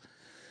Montez.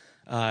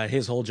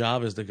 His whole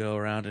job is to go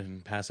around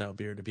and pass out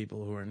beer to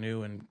people who are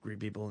new and greet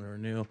people who are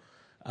new.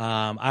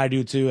 I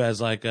do too, as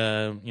like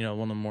one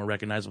of the more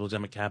recognizable.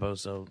 I'm a capo,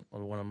 so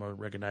one of the more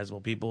recognizable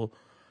people.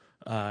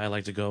 I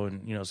like to go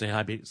and say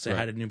hi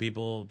to new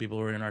people who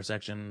are in our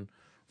section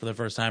for the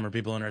first time, or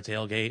people in our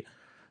tailgate.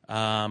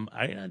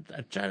 I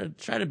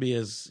try to be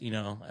as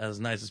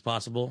as nice as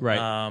possible.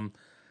 Right.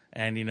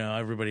 And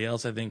everybody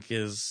else I think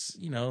is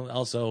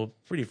also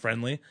pretty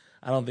friendly.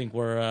 I don't think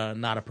we're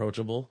not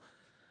approachable.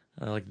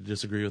 I like to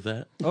disagree with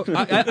that. Oh,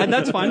 and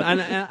that's fine.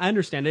 I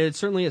understand it. It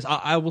certainly is.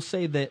 I will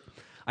say that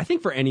I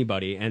think for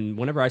anybody, and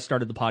whenever I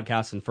started the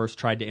podcast and first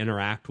tried to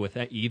interact with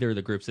either of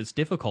the groups, it's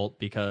difficult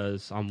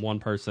because I'm one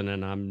person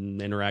and I'm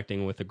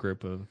interacting with a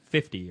group of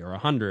 50 or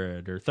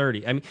 100 or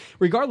 30. I mean,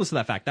 regardless of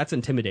that fact, that's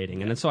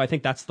intimidating. And so I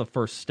think that's the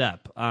first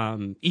step.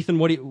 Ethan,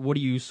 what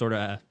do you sort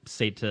of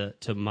say to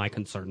my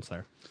concerns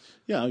there?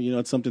 Yeah,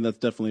 it's something that's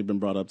definitely been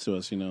brought up to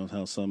us, how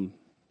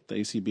the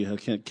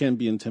ACB can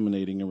be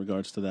intimidating in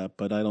regards to that,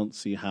 but I don't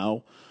see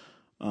how.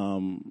 I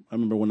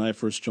remember when I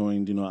first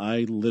joined, I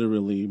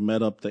literally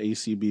met up the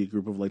ACB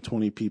group of like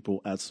 20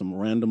 people at some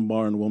random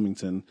bar in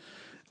Wilmington,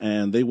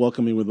 and they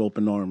welcomed me with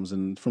open arms.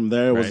 And from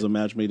there it was a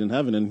match made in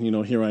heaven.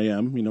 And, here I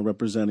am,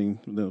 representing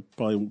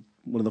probably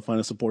one of the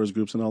finest supporters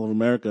groups in all of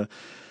America.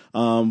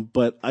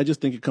 But I just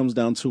think it comes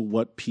down to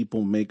what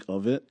people make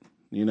of it,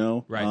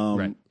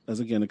 Right. As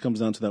again, it comes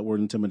down to that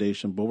word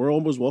intimidation, but we're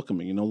always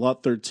welcoming.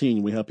 Lot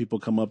 13, we have people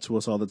come up to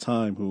us all the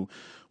time who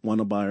want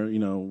to buy,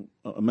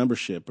 a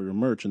membership or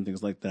merch and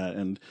things like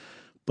that.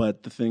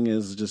 But the thing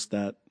is just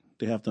that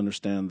they have to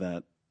understand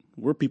that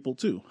we're people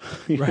too.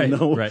 Right.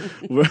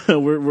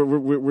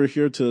 We're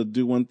here to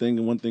do one thing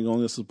and one thing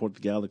only, to support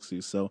the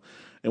Galaxy. So,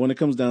 and when it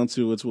comes down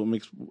to it's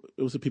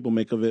what people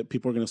make of it.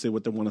 People are going to say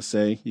what they want to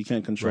say. You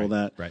can't control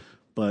that. Right.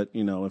 But,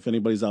 if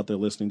anybody's out there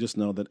listening, just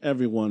know that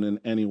everyone and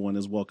anyone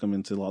is welcome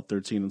into Lot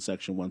 13 and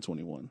Section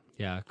 121.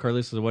 Yeah.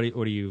 Carly, so what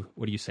do you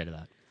say to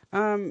that?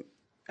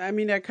 I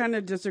mean, I kind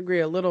of disagree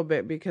a little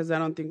bit, because I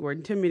don't think we're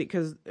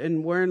intimidated,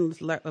 and we're in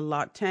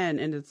Lot 10,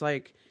 and it's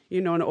like,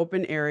 an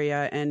open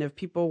area. And if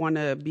people want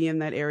to be in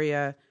that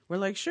area, we're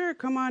like, sure,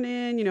 come on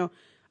in,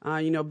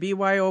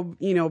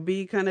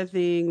 BYOB kind of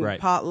thing, right.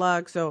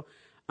 Potluck. So,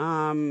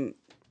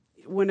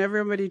 when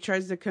everybody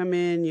tries to come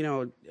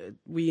in,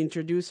 we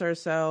introduce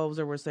ourselves,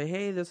 or we'll say,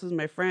 hey, this is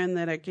my friend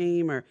that I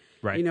came, or,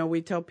 right.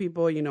 We tell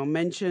people,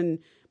 mention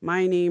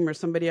my name or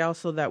somebody else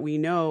so that we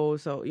know.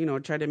 So,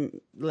 try to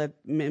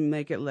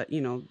make it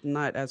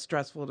not as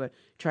stressful to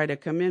try to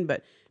come in.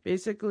 But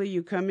basically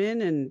you come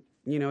in and,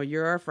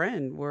 you're our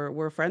friend.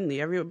 We're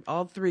friendly.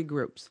 All three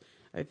groups.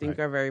 I think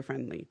are very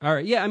friendly. All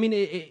right. Yeah. I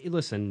mean,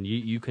 listen,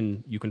 you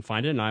can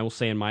find it, and I will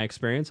say, in my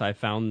experience, I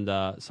found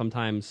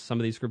sometimes some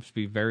of these groups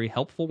be very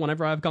helpful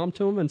whenever I've gone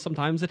to them, and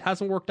sometimes it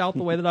hasn't worked out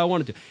the way that I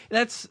wanted to.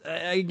 That's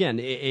again,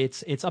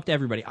 it's up to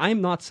everybody.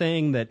 I'm not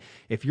saying that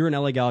if you're an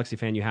LA Galaxy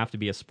fan, you have to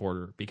be a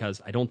supporter, because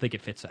I don't think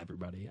it fits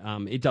everybody.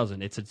 It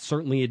doesn't. It's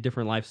certainly a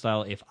different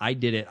lifestyle. If I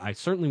did it, I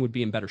certainly would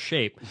be in better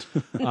shape.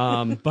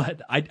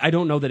 But I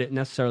don't know that it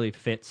necessarily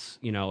fits,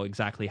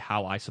 exactly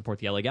how I support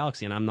the LA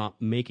Galaxy, and I'm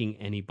not making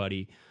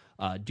anybody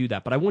do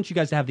that. But I want you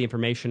guys to have the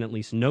information, at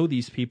least know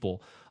these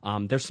people.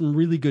 There's some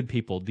really good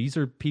people. These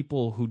are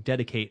people who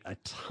dedicate a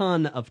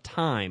ton of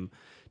time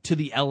to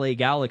the LA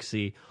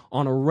Galaxy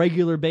on a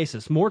regular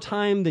basis. More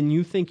time than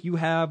you think you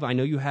have. I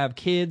know you have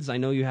kids. I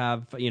know you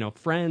have,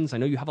 friends. I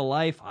know you have a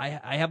life.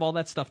 I have all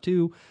that stuff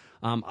too.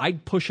 I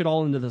push it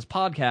all into this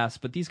podcast,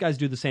 but these guys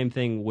do the same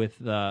thing with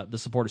the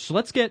supporters.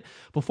 So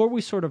before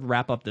we sort of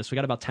wrap up this, we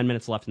got about 10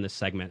 minutes left in this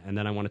segment, and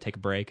then I want to take a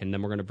break, and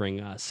then we're going to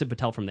bring Sid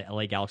Patel from the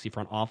LA Galaxy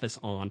front office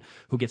on,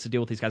 who gets to deal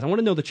with these guys. I want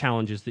to know the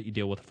challenges that you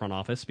deal with the front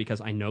office,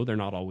 because I know they're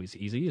not always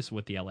easy, is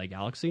with the LA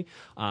Galaxy.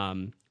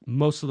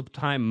 Most of the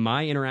time,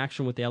 my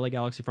interaction with the LA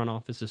Galaxy front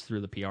office is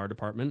through the PR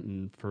department,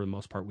 and for the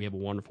most part, we have a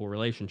wonderful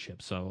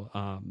relationship. So,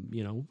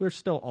 we're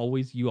still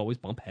you always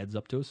bump heads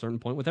up to a certain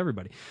point with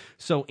everybody.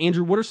 So,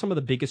 Andrew, what are some of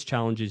the biggest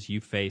challenges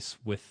you face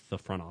with the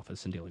front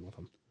office and dealing with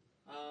them?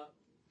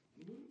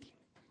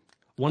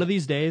 One of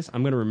these days,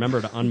 I'm going to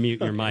remember to unmute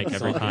your mic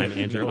every time,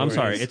 Andrew. I'm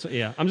sorry.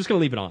 I'm just going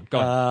to leave it on. Go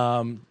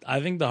ahead.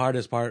 I think the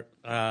hardest part,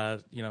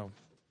 up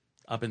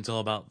until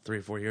about 3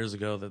 or 4 years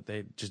ago, that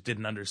they just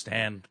didn't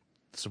understand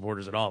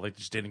supporters at all. They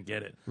just didn't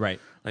get it. Right.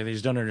 Like, they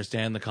just don't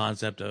understand the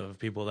concept of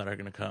people that are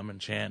going to come and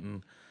chant,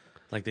 and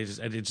like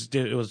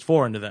it was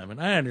foreign to them.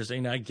 And I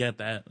understand, I get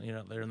that,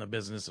 they're in the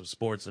business of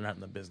sports, they're not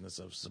in the business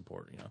of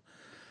support,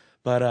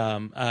 But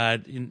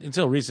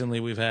until recently,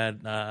 we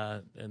had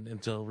a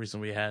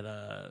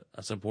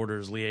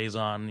supporters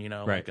liaison,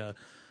 right.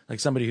 like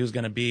somebody who's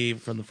going to be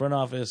from the front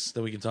office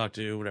that we can talk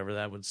to, whatever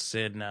that was.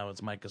 Sid, now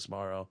it's Mike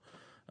Gasparo.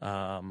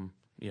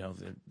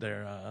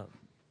 They're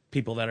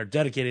people that are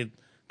dedicated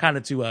kind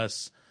of to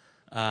us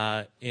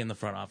in the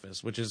front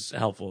office, which is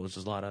helpful. Which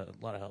is a lot of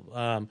help.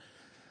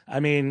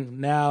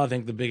 Now I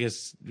think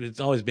it's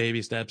always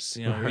baby steps.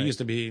 Right. It used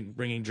to be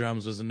bringing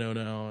drums was a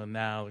no-no, and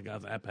now we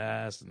got that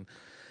passed, and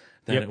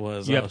then it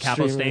was you have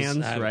capo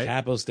stands, right?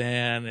 Capo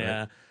stand,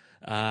 right.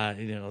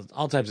 Yeah.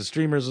 All types of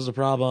streamers was a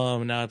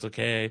problem, and now it's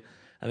okay.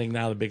 I think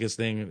now the biggest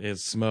thing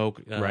is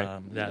smoke.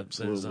 Right.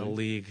 There's a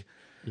league.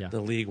 Yeah.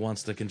 The league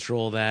wants to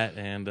control that,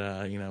 and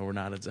we're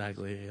not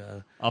exactly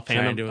a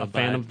fan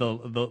of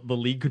the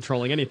league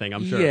controlling anything,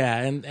 I'm sure. Yeah,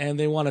 and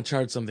they want to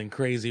charge something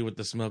crazy with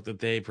the smoke that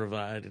they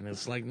provide, and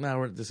it's like,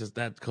 no,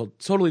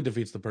 totally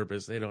defeats the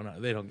purpose. They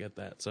don't get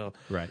that. So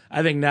right.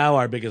 I think now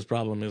our biggest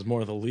problem is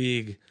more the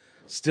league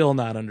still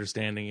not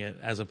understanding it,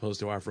 as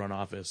opposed to our front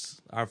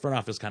office. Our front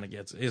office kind of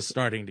is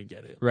starting to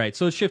get it. Right.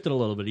 So it's shifted a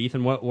little bit.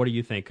 Ethan, what do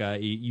you think?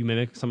 You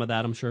mimic some of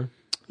that, I'm sure.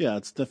 Yeah,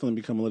 it's definitely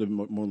become a little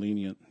bit more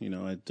lenient.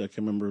 I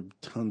can remember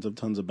tons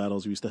of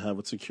battles we used to have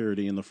with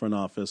security in the front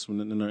office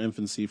in our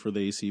infancy for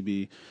the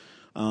ACB.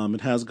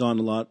 It has gone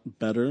a lot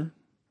better.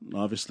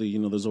 Obviously,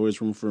 there's always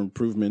room for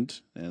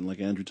improvement, and like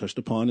Andrew touched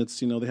upon, it's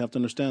they have to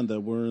understand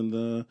that we're in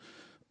the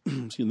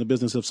in the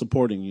business of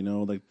supporting.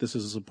 Like, this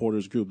is a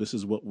supporters group. This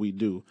is what we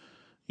do.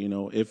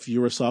 If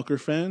you're a soccer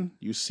fan,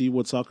 you see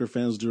what soccer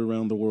fans do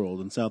around the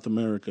world, in South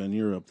America and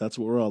Europe. That's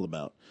what we're all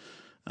about.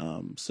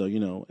 So,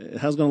 it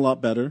has gone a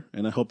lot better,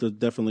 and I hope that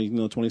definitely,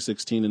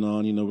 2016 and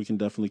on, we can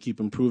definitely keep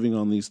improving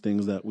on these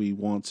things that we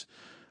want,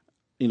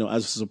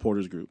 as a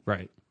supporters group.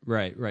 Right.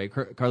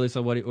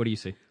 Carlisa, what do you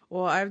see?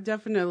 Well, I've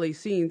definitely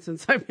seen,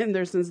 since I've been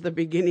there since the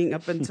beginning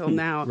up until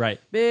now, right.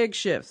 Big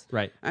shifts.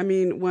 Right.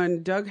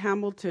 When Doug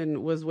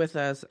Hamilton was with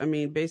us,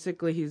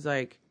 basically he's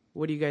like,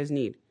 what do you guys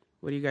need?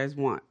 What do you guys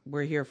want?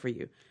 We're here for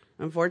you.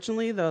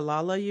 Unfortunately, the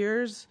Lala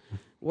years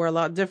were a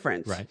lot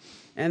different. Right.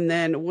 And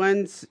then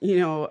once,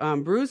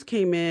 Bruce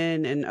came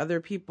in and other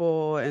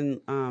people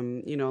and,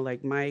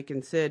 like Mike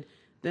and Sid,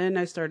 then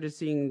I started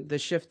seeing the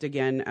shift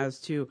again as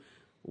to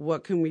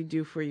what can we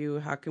do for you?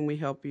 How can we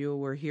help you?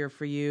 We're here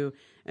for you.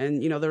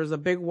 And, there was a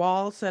big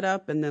wall set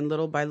up, and then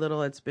little by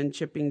little it's been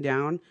chipping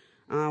down.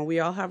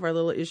 We all have our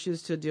little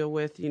issues to deal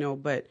with,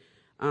 but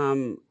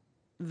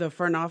the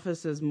front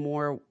office is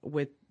more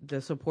with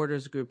the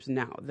supporters groups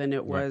now than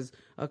it was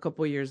a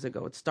couple years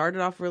ago. It started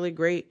off really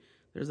great.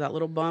 There's that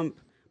little bump,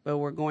 but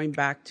we're going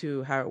back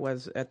to how it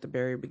was at the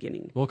very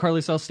beginning. Well,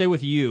 Carlisa, I'll stay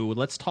with you.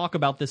 Let's talk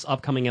about this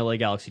upcoming LA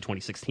Galaxy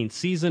 2016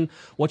 season,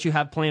 what you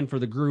have planned for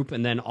the group,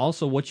 and then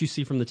also what you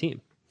see from the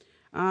team.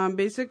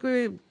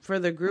 Basically, for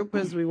the group,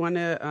 is we want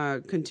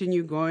to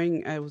continue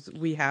going as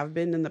we have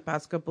been in the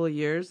past couple of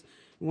years.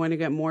 We want to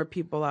get more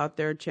people out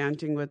there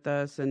chanting with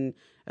us and,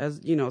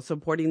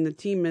 supporting the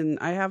team. And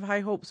I have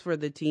high hopes for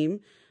the team.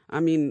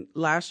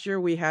 Last year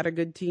we had a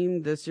good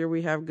team. This year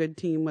we have a good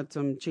team with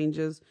some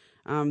changes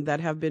that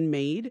have been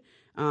made.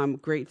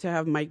 Great to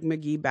have Mike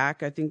McGee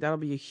back. I think that'll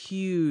be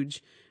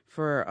huge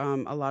for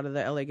a lot of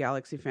the LA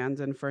Galaxy fans,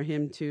 and for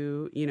him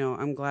to,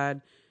 I'm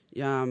glad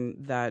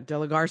that De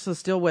La Garza's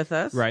still with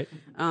us, Right?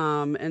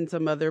 And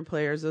some other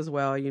players as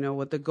well.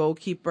 With the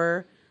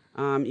goalkeeper,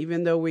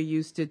 even though we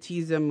used to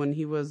tease him when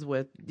he was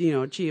with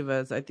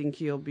Chivas, I think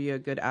he'll be a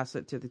good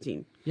asset to the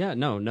team. Yeah,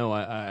 no,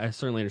 I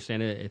certainly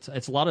understand it.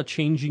 It's a lot of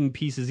changing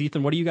pieces.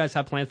 Ethan, what do you guys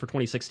have planned for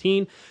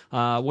 2016?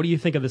 What do you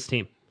think of this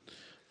team?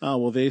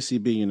 Well, the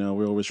ACB,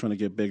 we're always trying to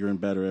get bigger and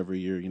better every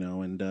year,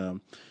 and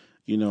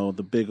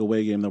the big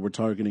away game that we're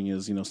targeting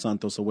is,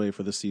 Santos away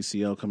for the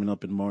CCL coming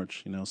up in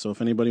March, So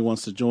if anybody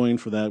wants to join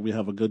for that, we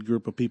have a good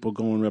group of people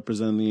going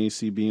representing the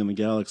ACB and the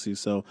Galaxy.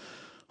 So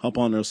hop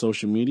on our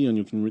social media and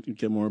you can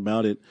get more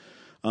about it.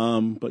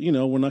 But,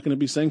 we're not going to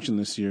be sanctioned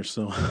this year.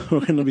 So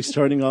we're going to be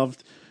starting off,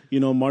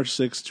 March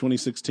 6,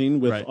 2016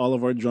 with all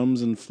of our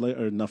drums and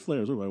not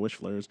flares. Oh, I wish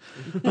flares.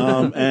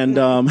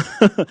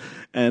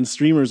 And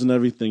streamers and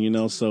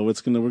everything, so we're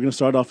going to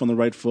start off on the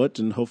right foot,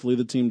 and hopefully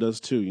the team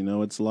does too.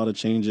 It's a lot of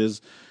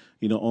changes,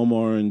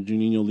 Omar and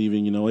Juninho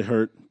leaving, it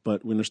hurt,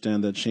 but we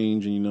understand that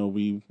change, and,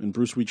 and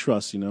Bruce, we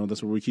trust,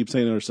 that's what we keep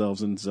saying to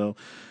ourselves. And so,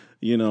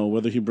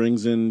 whether he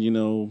brings in,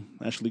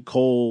 Ashley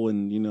Cole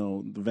and,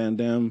 the Van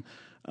Dam,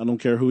 I don't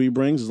care who he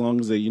brings, as long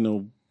as they,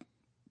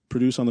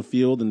 produce on the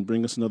field and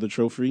bring us another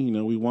trophy.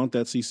 We want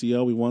that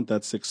CCL. We want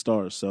that 6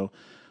 stars. So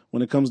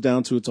when it comes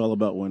down to it, it's all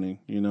about winning.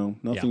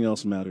 Nothing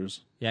else matters.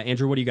 Yeah,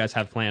 Andrew, what do you guys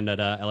have planned at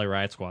LA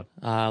Riot Squad?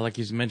 Like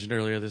you mentioned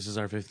earlier, this is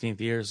our 15th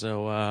year,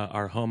 so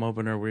our home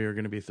opener, we are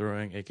going to be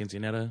throwing a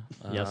quinceanera.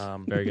 Yes,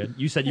 very good.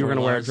 You said you were going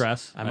to wear a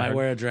dress. I might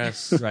wear a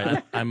dress.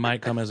 Right. I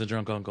might come as a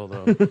drunk uncle,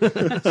 though.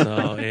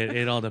 So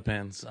it all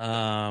depends.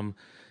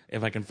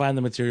 If I can find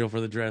the material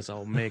for the dress,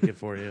 I'll make it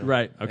for you.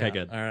 Right. Okay,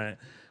 good. All right.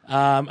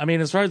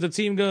 As far as the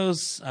team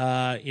goes,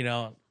 like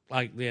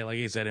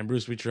you said, in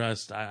Bruce we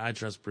trust. I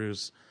trust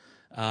Bruce.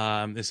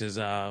 This is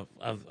of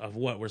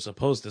what we're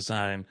supposed to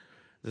sign.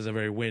 This is a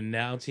very win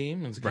now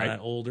team. It's kind of an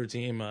older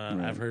team.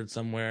 I've heard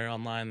somewhere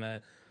online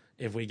that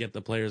if we get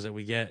the players that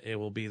we get, it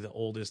will be the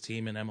oldest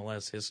team in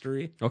MLS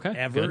history. Okay,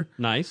 ever. Good.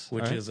 Nice,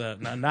 which is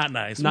not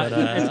nice. Not,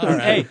 but, all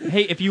right.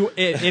 Hey,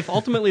 if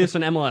ultimately it's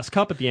an MLS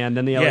Cup at the end,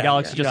 then the LA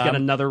Galaxy just get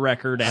another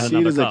record and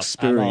another cup.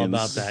 Experience. I'm all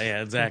about that.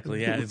 Yeah,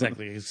 exactly.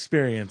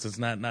 Experience. It's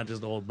not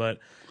just old, but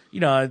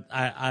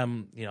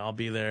I'm I'll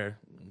be there.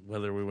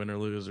 Whether we win or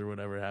lose or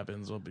whatever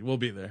happens, we'll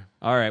be there.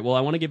 All right. Well,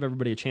 I want to give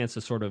everybody a chance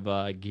to sort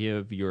of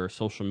give your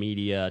social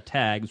media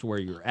tags, where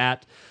you're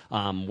at,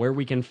 where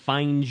we can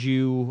find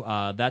you,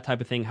 that type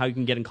of thing, how you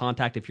can get in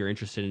contact if you're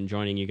interested in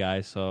joining you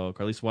guys. So,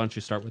 Carlisa, why don't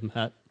you start with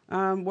that?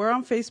 We're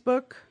on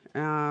Facebook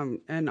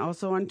and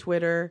also on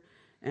Twitter.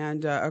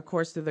 And, of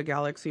course, through the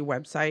Galaxy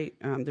website,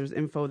 there's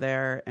info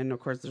there. And, of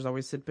course, there's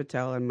always Sid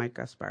Patel and Mike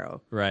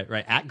Gasparo. Right.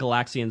 At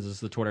Galaxians is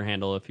the Twitter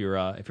handle. If you're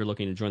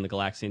looking to join the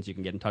Galaxians, you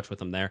can get in touch with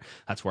them there.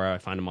 That's where I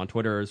find them on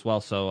Twitter as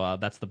well. So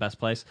that's the best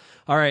place.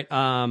 All right.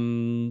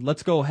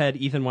 Let's go ahead.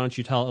 Ethan, why don't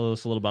you tell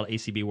us a little about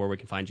ACB, where we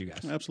can find you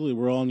guys?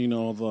 Absolutely. We're on,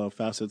 all the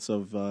facets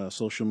of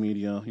social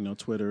media,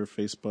 Twitter,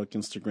 Facebook,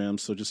 Instagram.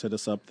 So just hit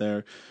us up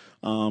there.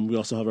 We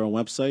also have our own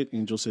website,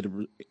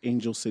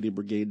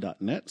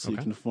 angelcitybrigade.net, so you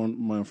can find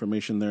more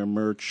information there,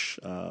 merch,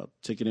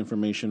 ticket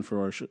information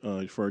for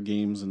our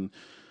games, and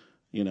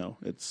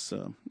it's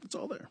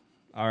all there.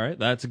 All right,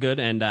 that's good.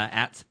 And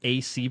at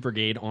AC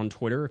Brigade on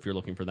Twitter, if you're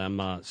looking for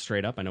them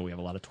straight up. I know we have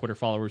a lot of Twitter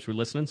followers who are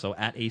listening, so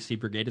at AC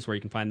Brigade is where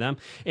you can find them.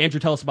 Andrew,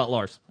 tell us about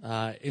Lars.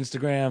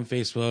 Instagram,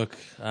 Facebook,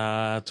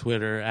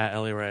 Twitter, at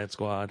LA Riot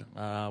Squad.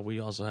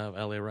 We also have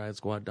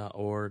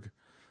LARiotSquad.org.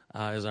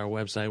 Is our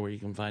website where you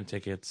can find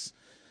tickets,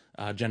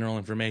 general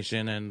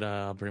information, and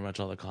pretty much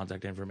all the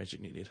contact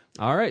information you need.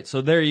 All right,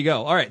 so there you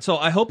go. All right, so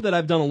I hope that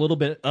I've done a little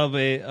bit of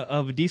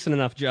a decent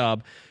enough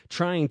job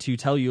trying to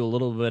tell you a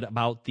little bit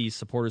about these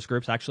supporters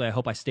groups. Actually, I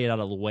hope I stayed out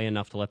of the way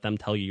enough to let them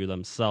tell you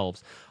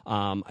themselves.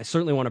 I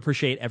certainly want to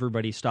appreciate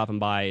everybody stopping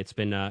by. It's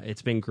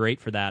been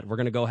great for that. We're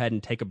going to go ahead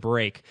and take a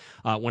break.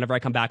 Whenever I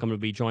come back, I'm going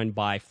to be joined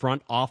by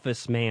front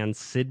office man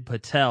Sid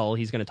Patel.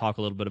 He's going to talk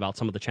a little bit about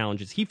some of the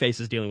challenges he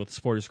faces dealing with the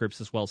supporters groups,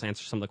 as well as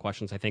answer some of the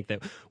questions I think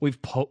that we've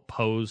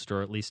posed,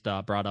 or at least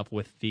brought up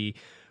with the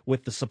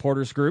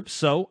supporters group.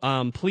 So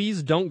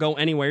please don't go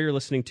anywhere. You're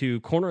listening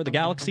to Corner of the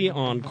Galaxy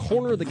on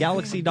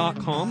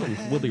cornerofthegalaxy.com, and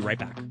we'll be right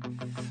back.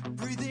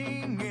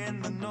 Breathing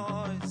in the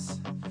noise,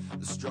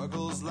 the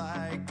struggle's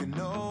like an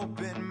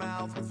open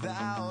mouth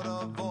without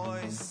a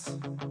voice.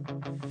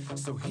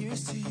 So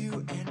here's to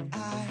you and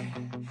I,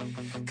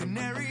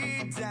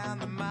 canary down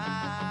the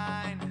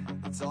mine.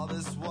 That's all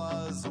this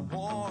was, a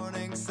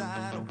warning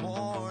sign, a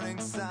warning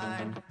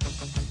sign.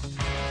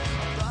 I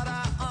thought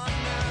I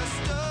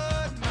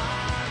understood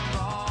my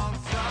wrong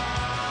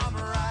from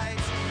right,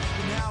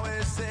 but now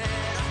is it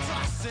I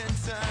toss and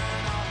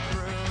turn all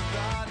through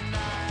the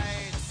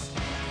night.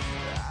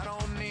 I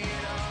don't need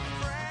a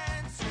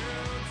friend to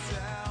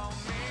tell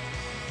me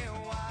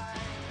why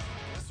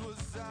this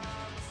was a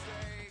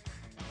mistake.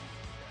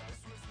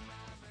 This was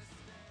my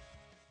mistake.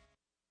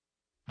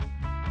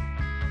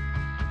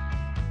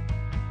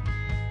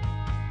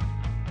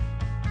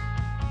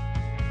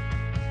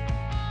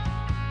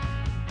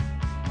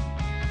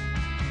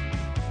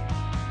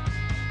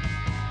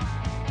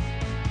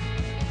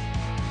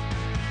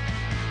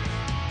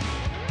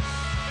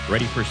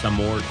 Ready for some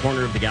more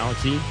Corner of the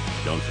Galaxy?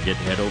 Don't forget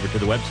to head over to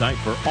the website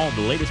for all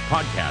the latest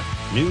podcasts,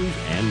 news,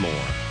 and more.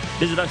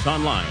 Visit us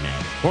online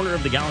at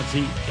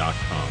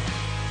cornerofthegalaxy.com.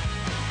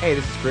 Hey,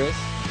 this is Chris.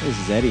 This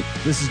is Eddie.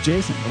 This is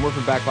Jason. And we're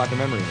from Backlot in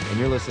Memory, and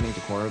you're listening to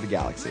Corner of the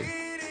Galaxy.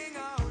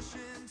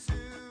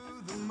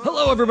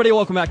 Hello, everybody.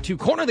 Welcome back to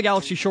Corner of the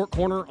Galaxy Short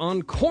Corner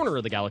on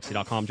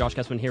cornerofthegalaxy.com. Josh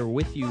Guesman here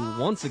with you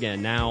once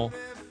again. Now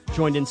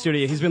joined in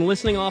studio. He's been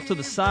listening off to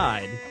the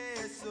side.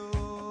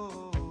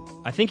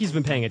 I think he's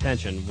been paying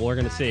attention. We're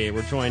going to see.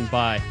 We're joined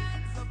by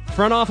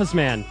front office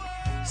man,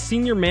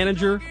 senior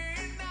manager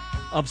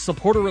of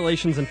supporter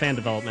relations and fan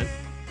development,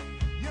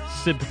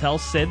 Sid Patel.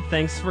 Sid,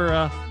 thanks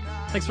for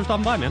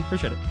stopping by, man.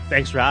 Appreciate it.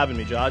 Thanks for having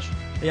me, Josh.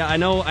 Yeah, I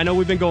know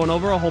we've been going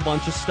over a whole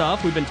bunch of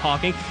stuff. We've been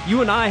talking.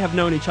 You and I have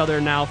known each other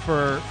now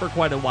for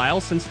quite a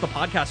while, since the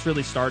podcast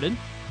really started.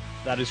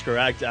 That is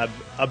correct.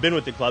 I've been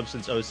with the club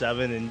since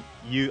 2007,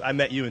 and I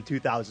met you in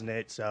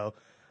 2008, so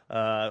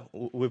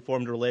we've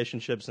formed a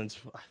relationship since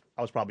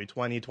I was probably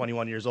 20,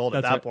 21 years old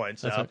at that point.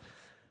 So. That's right.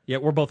 Yeah,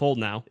 we're both old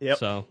now, yep.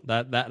 So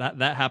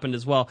that happened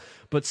as well.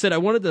 But Sid, I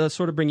wanted to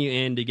sort of bring you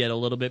in to get a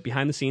little bit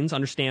behind the scenes,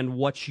 understand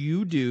what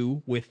you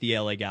do with the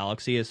LA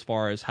Galaxy as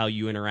far as how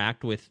you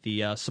interact with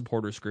the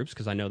supporters groups,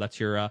 because I know that's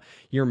your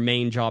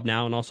main job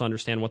now, and also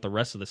understand what the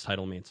rest of this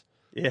title means.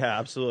 Yeah,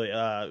 absolutely.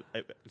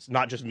 It's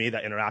not just me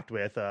that interact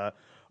with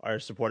our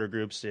supporter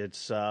groups.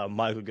 It's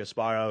Michael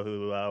Gasparo,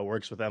 who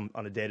works with them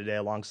on a day-to-day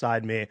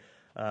alongside me.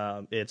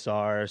 It's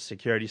our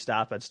security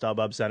staff at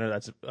StubHub Center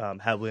that's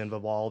heavily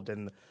involved,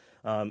 and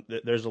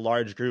there's a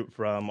large group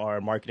from our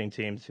marketing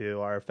team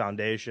to our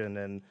foundation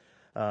and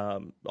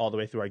all the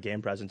way through our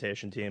game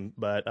presentation team.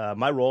 But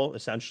my role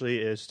essentially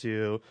is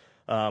to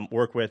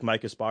work with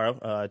Mike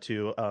Gasparo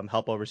to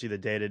help oversee the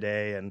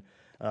day-to-day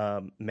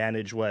and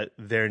manage what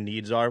their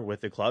needs are with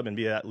the club and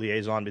be that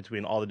liaison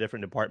between all the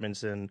different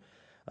departments and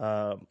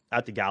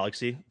at the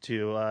Galaxy,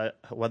 to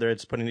whether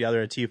it's putting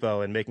together a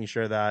TIFO and making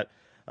sure that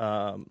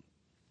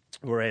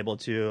we're able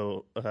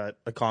to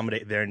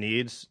accommodate their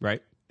needs.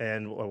 Right.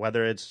 And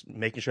whether it's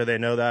making sure they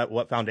know that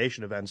what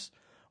foundation events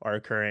are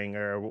occurring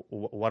or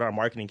what our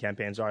marketing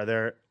campaigns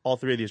are. All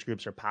three of these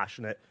groups are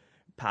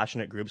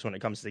passionate groups when it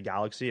comes to the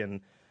Galaxy.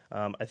 And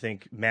I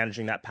think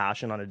managing that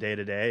passion on a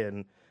day-to-day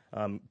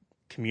and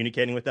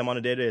communicating with them on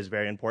a day-to-day is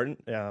very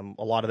important.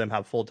 A lot of them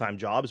have full-time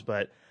jobs,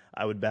 but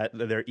I would bet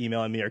that they're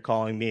emailing me or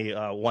calling me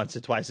once or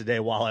twice a day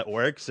while at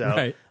work. So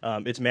right.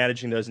 It's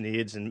managing those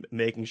needs and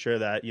making sure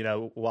that,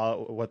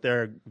 while what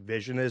their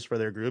vision is for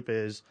their group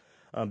is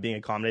being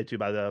accommodated to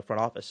by the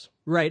front office.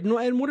 Right.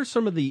 And what are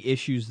some of the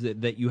issues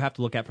that you have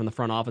to look at from the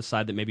front office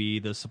side that maybe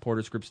the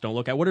supporters groups don't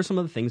look at? What are some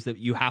of the things that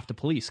you have to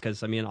police?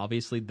 Because, I mean,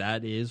 obviously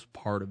that is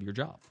part of your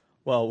job.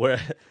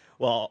 Well,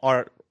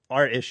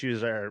 our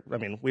issues are, I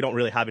mean, we don't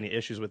really have any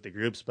issues with the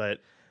groups, but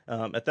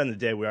at the end of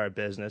the day, we are a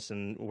business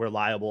and we're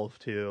liable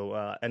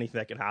to anything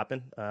that can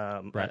happen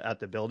right.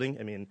 at the building.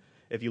 I mean,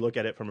 if you look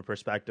at it from a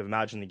perspective,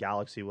 imagine the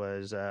Galaxy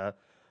was a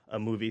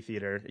movie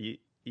theater.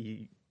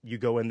 You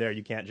go in there,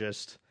 you can't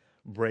just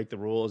break the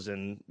rules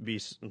and be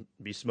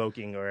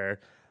smoking or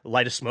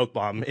light a smoke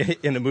bomb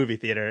in a movie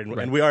theater. And,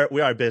 right. and we are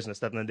a business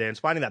at the end of the day. And it's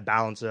finding that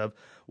balance of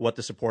what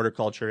the supporter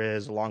culture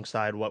is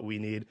alongside what we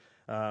need.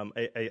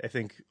 I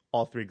think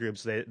all three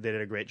groups, they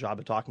did a great job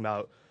of talking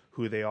about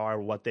who they are,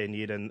 what they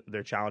need, and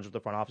their challenge with the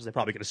front office. They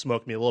probably could have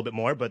smoked me a little bit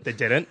more, but they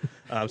didn't.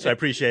 So I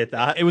appreciate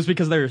that. It was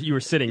because you were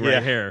sitting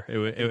right here.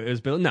 It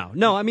was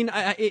no. I mean,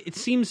 it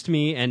seems to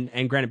me,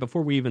 and granted,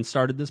 before we even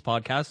started this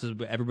podcast,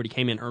 as everybody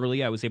came in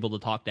early, I was able to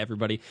talk to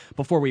everybody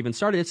before we even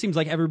started. It seems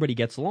like everybody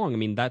gets along. I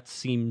mean, that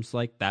seems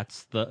like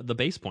that's the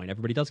base point.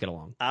 Everybody does get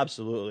along.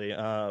 Absolutely.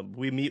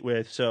 We meet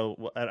with,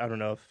 so I don't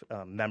know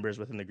if members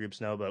within the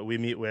groups know, but we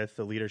meet with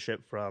the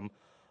leadership from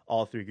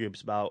all three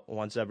groups about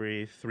once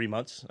every 3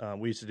 months.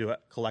 We used to do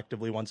it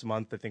collectively once a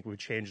month. I think we've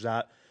changed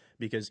that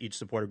because each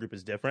supporter group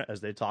is different,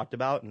 as they talked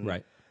about. And,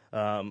 right.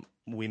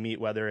 We meet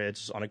whether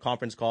it's on a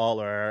conference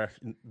call or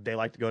they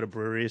like to go to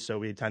breweries, so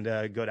we tend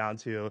to go down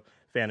to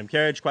Phantom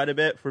Carriage quite a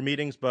bit for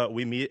meetings. But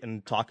we meet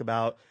and talk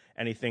about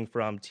anything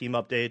from team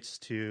updates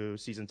to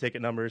season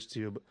ticket numbers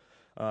to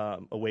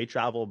away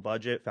travel,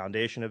 budget,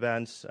 foundation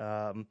events,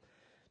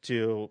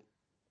 to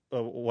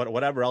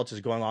whatever else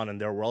is going on in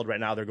their world right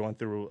now. They're going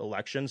through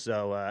elections,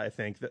 so I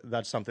think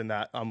that's something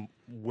that I'm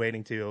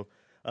waiting to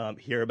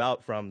hear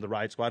about from the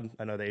Riot Squad.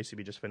 I know the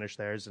ACB just finished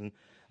theirs, and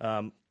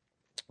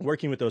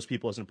working with those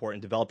people is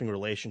important. Developing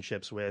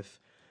relationships with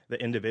the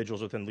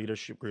individuals within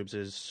leadership groups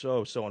is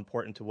so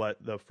important to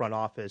what the front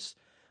office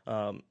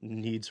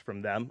needs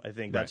from them. I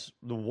think that's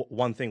the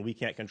one thing we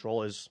can't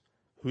control is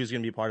who's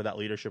going to be part of that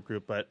leadership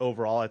group. But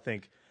overall, I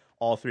think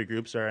all three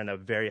groups are in a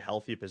very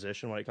healthy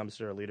position when it comes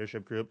to their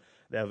leadership group.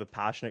 They have a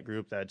passionate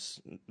group that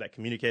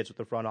communicates with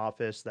the front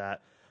office,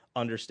 that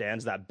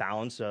understands that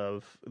balance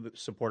of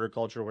supporter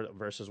culture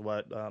versus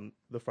what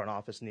the front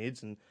office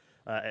needs. And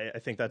I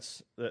think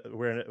that's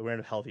we're in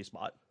a healthy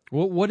spot.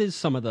 What is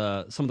some of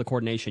the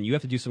coordination? You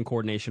have to do some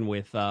coordination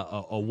with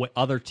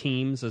other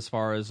teams as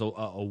far as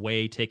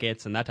away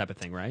tickets and that type of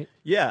thing, right?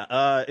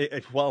 Yeah.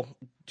 Well,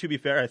 to be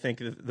fair, I think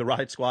the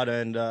Riot Squad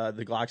and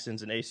the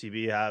Glaxtons and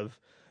ACB have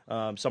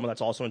someone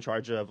that's also in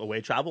charge of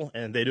away travel,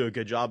 and they do a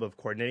good job of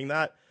coordinating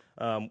that.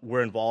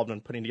 We're involved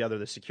in putting together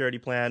the security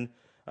plan.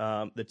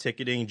 The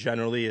ticketing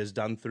generally is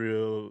done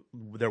through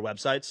their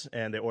websites,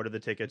 and they order the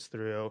tickets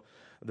through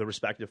the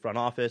respective front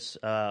office.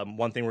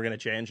 One thing we're going to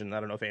change, and I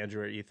don't know if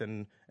Andrew or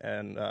Ethan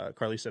and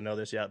Carlisa know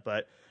this yet,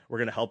 but we're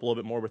going to help a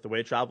little bit more with the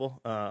away travel.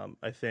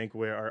 I think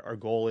where our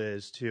goal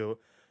is to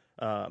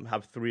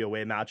have 3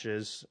 away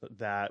matches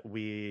that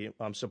we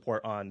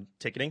support on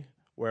ticketing,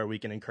 where we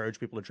can encourage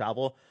people to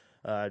travel.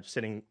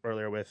 Sitting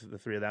earlier with the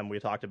 3 of them, we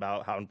talked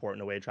about how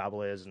important away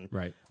travel is, and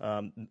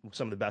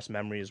some of the best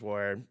memories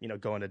were,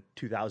 going to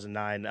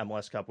 2009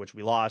 MLS Cup, which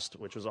we lost,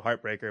 which was a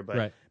heartbreaker.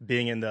 But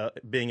being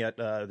at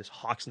this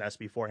Hawks Nest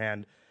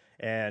beforehand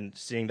and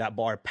seeing that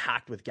bar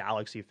packed with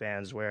Galaxy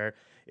fans, where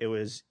it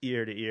was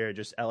ear to ear,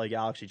 just LA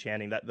Galaxy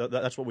chanting.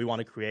 That's what we want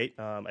to create.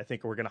 I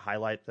think we're going to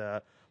highlight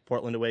the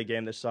Portland away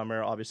game this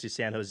summer. Obviously,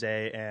 San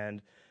Jose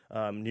and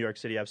New York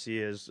City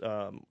FC is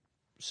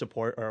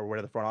support, or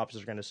where the front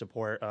offices are going to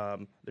support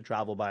the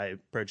travel by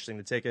purchasing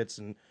the tickets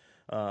and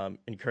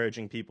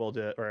encouraging people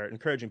to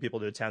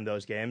attend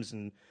those games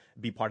and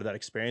be part of that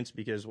experience.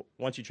 Because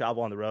once you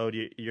travel on the road,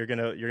 you're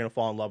gonna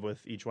fall in love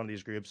with each one of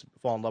these groups,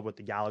 fall in love with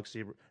the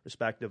Galaxy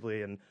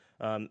respectively, and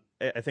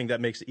I think that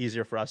makes it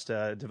easier for us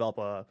to develop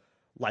a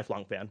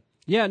lifelong fan.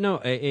 Yeah, no,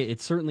 it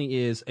certainly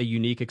is a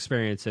unique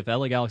experience. If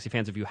LA Galaxy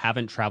fans, if you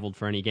haven't traveled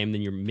for any game,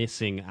 then you're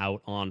missing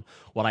out on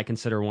what I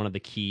consider one of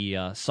the key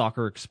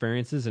soccer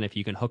experiences. And if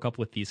you can hook up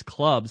with these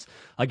clubs,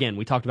 again,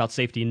 we talked about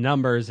safety in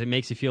numbers. It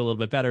makes you feel a little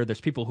bit better.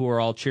 There's people who are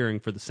all cheering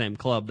for the same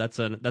club. That's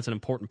an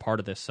important part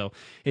of this. So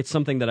it's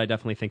something that I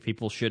definitely think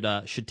people should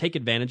take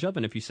advantage of.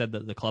 And if you said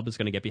that the club is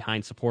going to get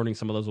behind supporting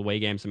some of those away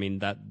games, I mean,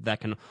 that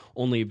can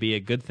only be a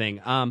good thing.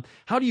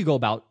 How do you go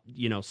about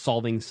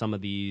solving some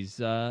of these?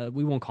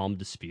 We won't call them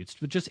disputes,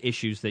 but just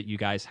issues that you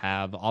guys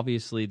have.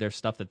 Obviously, there's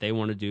stuff that they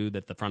want to do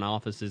that the front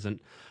office isn't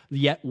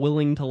yet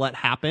willing to let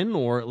happen,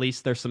 or at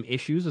least there's some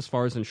issues as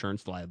far as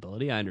insurance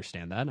liability. I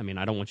understand that. I mean,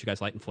 I don't want you guys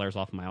lighting flares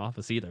off in my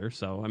office either.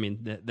 So, I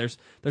mean, there's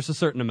a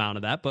certain amount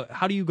of that. But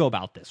how do you go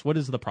about this? What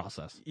is the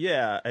process?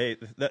 Yeah,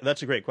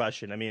 that's a great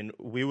question. I mean,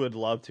 we would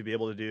love to be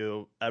able to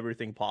do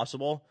everything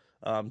possible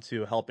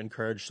to help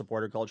encourage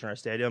supporter culture in our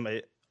stadium.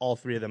 All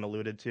 3 of them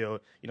alluded to,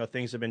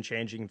 things have been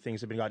changing,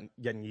 things have been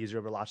getting easier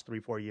over the last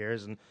 3-4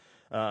 years, and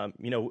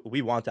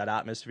we want that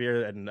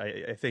atmosphere, and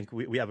I think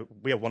we have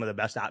one of the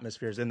best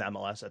atmospheres in the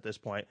MLS at this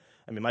point.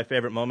 I mean, my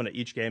favorite moment at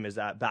each game is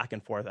that back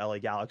and forth LA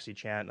Galaxy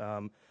chant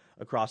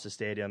across the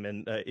stadium,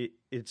 and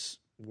it's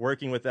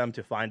working with them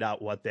to find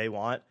out what they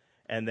want,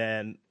 and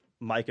then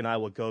Mike and I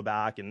will go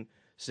back and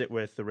sit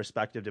with the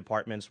respective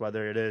departments,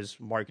 whether it is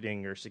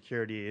marketing or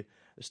security,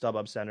 the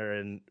StubHub Center,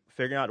 and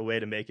figuring out a way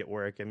to make it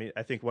work. I mean,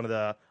 I think one of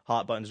the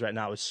hot buttons right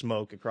now is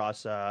smoke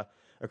across the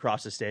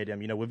stadium.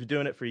 We've been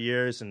doing it for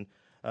years, and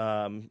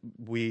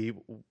we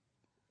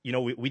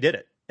did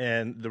it.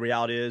 And the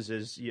reality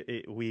is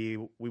we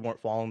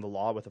weren't following the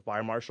law with the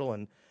fire marshal,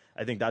 and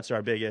I think that's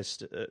our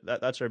biggest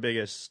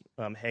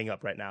hang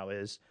up right now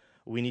is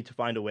we need to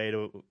find a way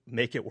to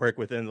make it work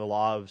within the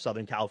law of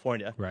Southern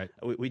California. Right.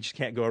 We just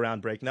can't go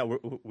around breaking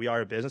that. We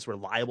are a business. We're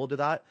liable to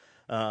that,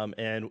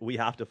 and we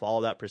have to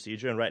follow that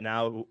procedure. And right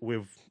now,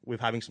 we've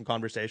having some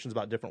conversations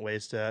about different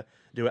ways to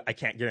do it. I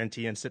can't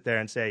guarantee and sit there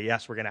and say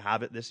yes, we're going to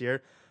have it this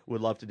year. Would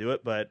love to do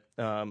it, but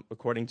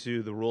according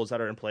to the rules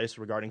that are in place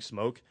regarding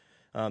smoke,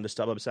 the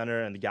StubHub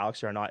Center and the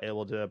Galaxy are not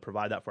able to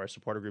provide that for our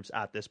supporter groups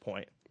at this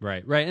point.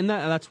 Right, and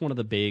that's one of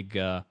the big.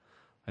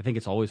 I think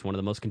it's always one of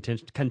the most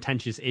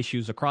contentious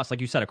issues across,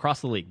 like you said, across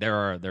the league. There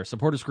are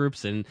supporters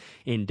groups in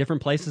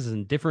different places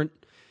and different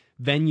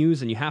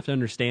venues, and you have to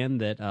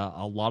understand that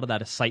a lot of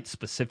that is site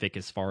specific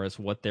as far as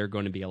what they're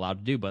going to be allowed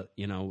to do. But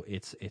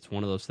it's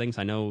one of those things.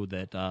 I know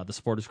that the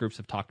supporters groups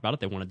have talked about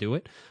it; they want to do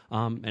it,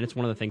 and it's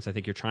one of the things I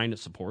think you're trying to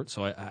support.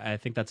 So I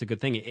think that's a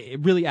good thing. It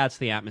really adds to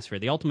the atmosphere.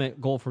 The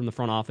ultimate goal from the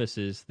front office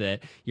is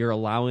that you're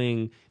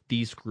allowing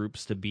these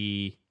groups to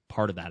be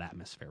part of that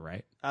atmosphere,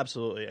 right?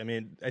 Absolutely. I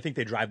mean, I think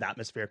they drive the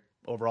atmosphere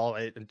overall.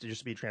 Just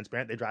to be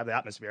transparent, they drive the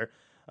atmosphere.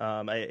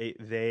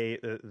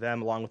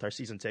 Them, along with our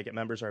season ticket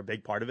members, are a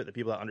big part of it. The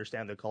people that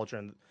understand the culture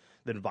and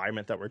the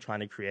environment that we're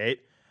trying to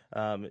create.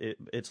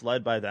 It's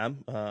led by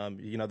them.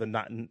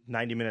 The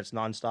 90 minutes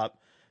nonstop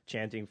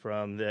chanting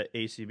from the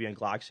ACB and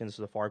Glaxtons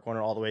to the far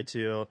corner all the way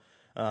to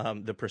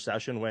the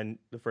procession, when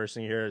the first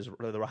thing you hear is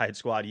the Riot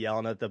Squad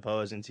yelling at the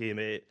opposing team.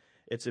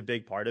 It's a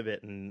big part of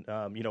it, and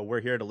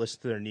we're here to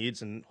listen to their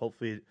needs and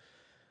hopefully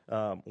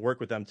work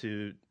with them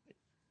to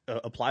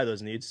apply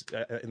those needs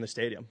in the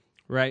stadium.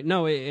 Right.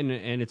 No, and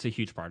it's a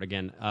huge part.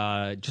 Again,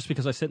 just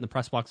because I sit in the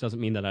press box doesn't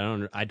mean that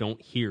I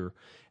don't hear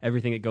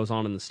everything that goes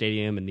on in the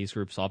stadium, and these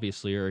groups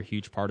obviously are a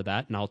huge part of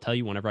that. And I'll tell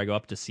you, whenever I go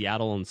up to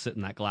Seattle and sit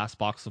in that glass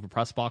box of a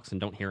press box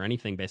and don't hear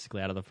anything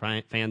basically out of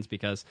the fans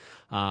because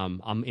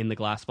I'm in the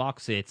glass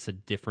box, it's a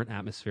different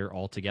atmosphere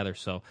altogether.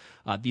 So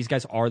these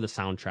guys are the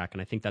soundtrack,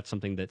 and I think that's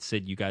something that,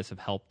 Sid, you guys have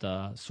helped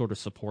sort of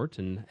support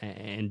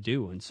and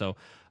do. And so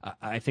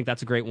I think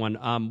that's a great one.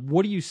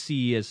 What do you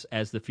see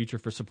as the future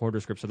for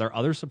supporters groups? Are there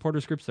other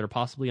supporters groups that are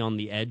possibly on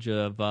the edge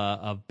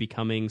of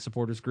becoming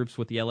supporters groups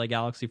with the LA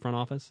Galaxy front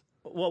office?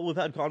 Well, we've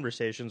had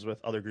conversations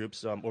with other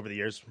groups over the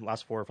years.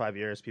 Last 4 or 5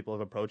 years, people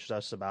have approached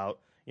us about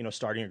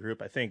starting a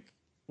group. I think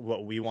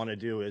what we want to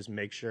do is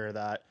make sure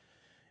that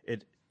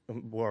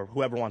or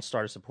whoever wants to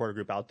start a supporter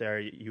group out there,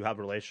 you have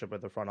a relationship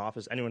with the front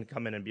office. Anyone can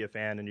come in and be a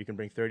fan, and you can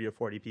bring 30 or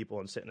 40 people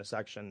and sit in a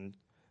section,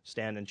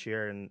 stand and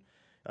cheer. And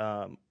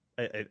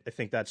I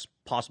think that's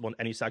possible in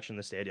any section of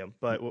the stadium.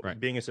 But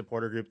being a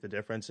supporter group, the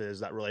difference is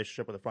that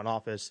relationship with the front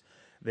office.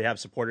 They have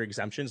supporter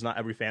exemptions. Not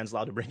every fan's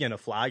allowed to bring in a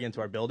flag into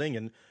our building,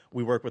 and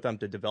we work with them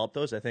to develop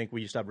those. I think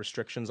we used to have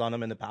restrictions on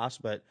them in the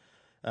past, but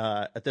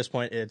at this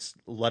point, it's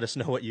let us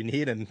know what you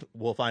need, and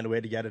we'll find a way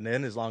to get it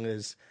in as long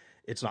as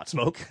it's not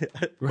smoke.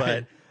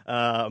 Right.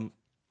 But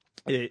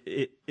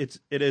it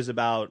is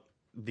about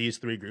these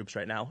 3 groups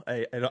right now.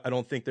 I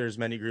don't think there's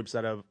many groups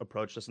that have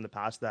approached us in the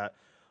past that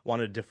want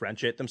to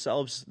differentiate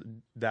themselves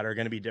that are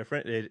going to be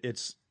different.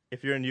 It's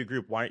if you're a new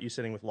group, why aren't you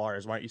sitting with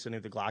Lars? Why aren't you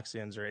sitting with the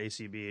Galaxians or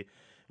ACB?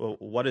 Well,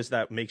 what is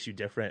that makes you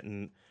different?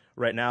 And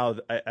right now,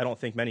 I don't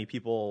think many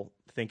people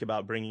think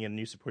about bringing in a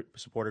new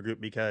supporter group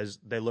because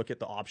they look at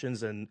the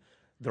options and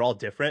they're all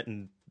different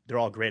and they're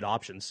all great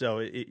options. So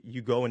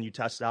you go and you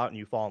test it out and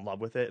you fall in love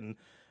with it, and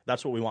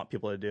that's what we want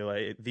people to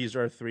do. These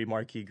are 3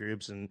 marquee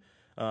groups, and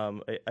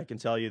I can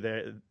tell you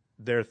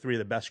they're 3 of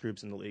the best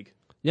groups in the league.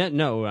 Yeah,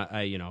 no,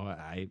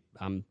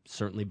 I'm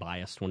certainly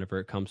biased whenever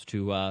it comes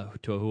to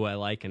who I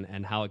like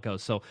and how it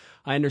goes. So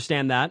I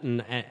understand that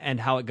and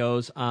how it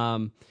goes.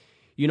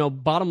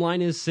 Bottom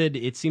line is, Sid,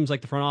 it seems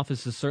like the front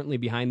office is certainly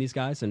behind these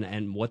guys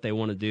and what they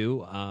want to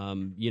do.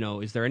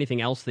 Is there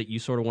anything else that you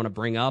sort of want to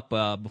bring up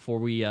before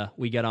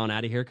we get on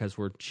out of here, because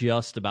we're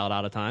just about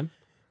out of time?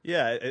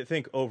 Yeah, I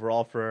think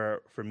overall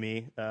for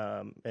me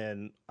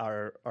and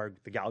the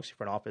Galaxy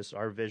front office,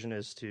 our vision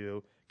is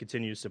to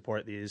continue to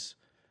support these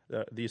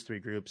 3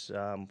 groups.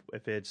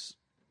 If it's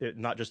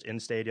not just in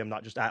stadium,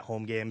 not just at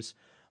home games,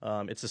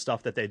 it's the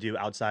stuff that they do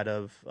outside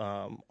of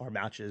our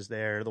matches.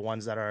 They're the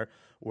ones that are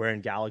wearing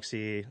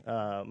Galaxy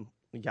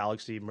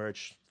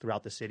merch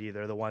throughout the city.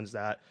 They're the ones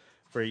that,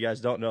 for you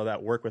guys don't know,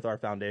 that work with our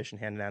foundation,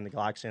 hand in hand, the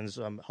Galaxians,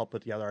 help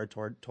put together our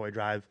toy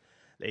drive.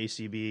 The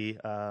ACB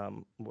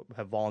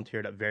have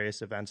volunteered at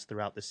various events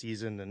throughout the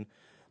season, and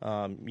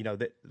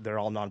they're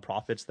all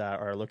nonprofits that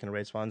are looking to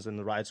raise funds. And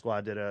the Riot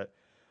Squad did a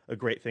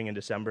great thing in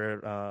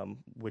December,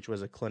 which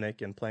was a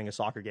clinic and playing a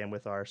soccer game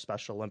with our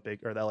Special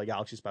Olympic, or the LA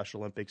Galaxy Special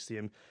Olympics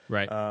team.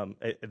 Right.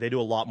 They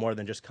do a lot more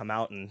than just come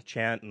out and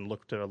chant and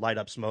look to light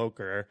up smoke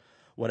or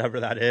whatever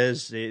that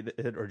is,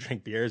 or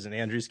drink beers in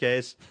Andrew's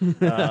case.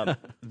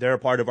 They're a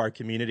part of our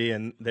community,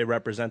 and they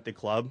represent the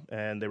club,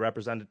 and they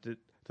represent it to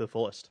the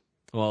fullest.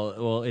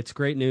 Well, it's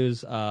great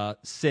news.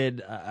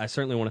 Sid, I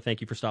certainly want to thank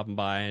you for stopping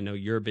by. I know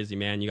you're a busy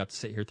man. You got to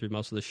sit here through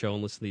most of the show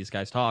and listen to these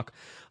guys talk.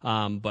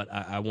 But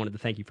I wanted to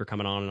thank you for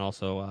coming on, and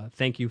also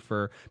thank you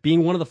for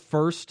being one of the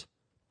first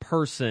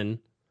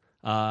person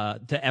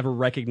to ever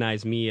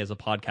recognize me as a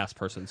podcast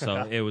person.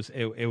 So it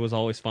was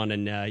always fun,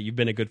 and you've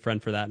been a good friend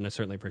for that, and I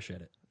certainly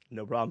appreciate it.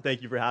 No problem.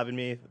 Thank you for having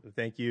me.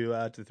 Thank you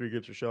to the 3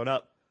 groups for showing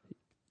up.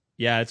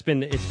 Yeah, it's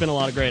been a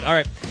lot of great. All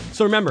right,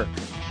 so remember,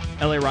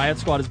 LA Riot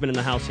Squad has been in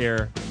the house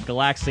here.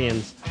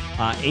 Galaxians,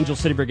 Angel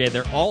City Brigade,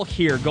 they're all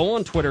here. Go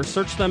on Twitter,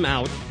 search them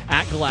out,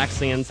 at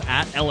Galaxians,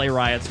 at LA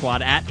Riot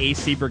Squad, at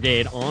AC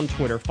Brigade on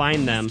Twitter.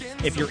 Find them.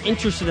 If you're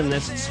interested in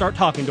this, start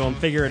talking to them,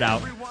 figure it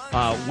out.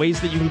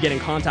 Ways that you can get in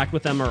contact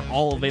with them are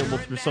all available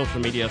through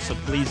social media, so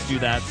please do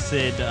that.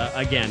 Sid,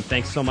 again,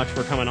 thanks so much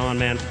for coming on,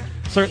 man.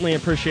 Certainly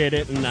appreciate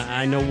it, and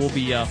I know we'll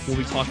be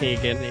talking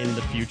again in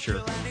the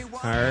future.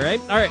 All right.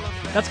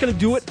 That's going to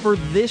do it for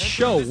this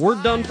show. We're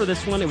done for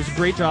this one. It was a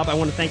great job. I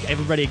want to thank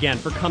everybody again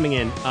for coming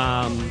in.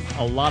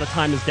 A lot of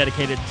time is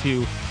dedicated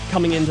to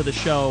coming into the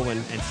show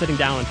and sitting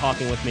down and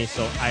talking with me,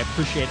 so I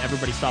appreciate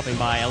everybody stopping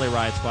by. LA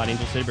Riot Squad,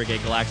 Angel City Brigade,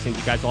 Galaxians,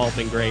 you guys all have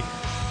been great.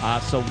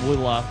 So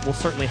we'll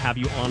certainly have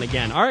you on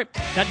again. All right,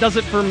 that does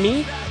it for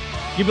me.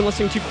 You've been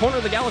listening to Corner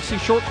of the Galaxy,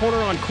 short corner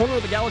on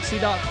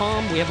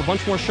cornerofthegalaxy.com. We have a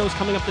bunch more shows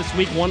coming up this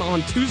week, one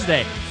on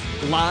Tuesday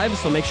live,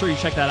 so make sure you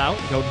check that out.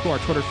 Go to our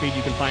Twitter feed.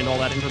 You can find all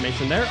that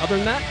information there. Other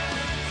than that,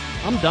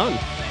 I'm done.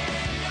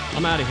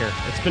 I'm out of here.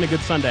 It's been a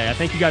good Sunday. I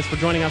thank you guys for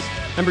joining us.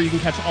 Remember, you can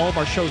catch all of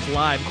our shows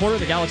live.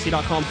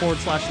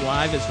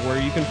 cornerofthegalaxy.com/live is where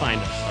you can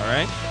find us, all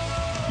right?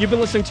 You've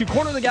been listening to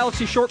Corner of the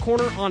Galaxy, short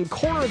corner on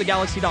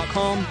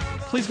cornerofthegalaxy.com.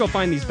 Please go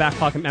find these Back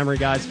Pocket Memory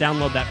guys.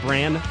 Download that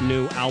brand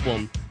new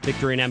album,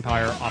 Victory and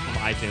Empire, off of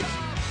iTunes.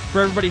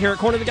 For everybody here at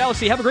Corner of the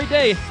Galaxy, have a great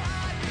day.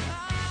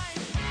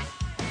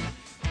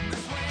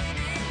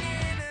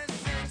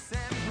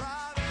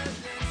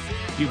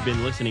 You've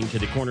been listening to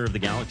the Corner of the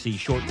Galaxy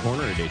Short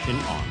Corner Edition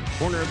on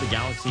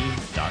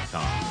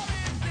cornerofthegalaxy.com.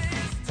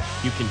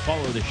 You can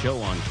follow the show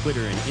on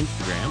Twitter and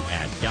Instagram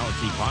at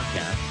Galaxy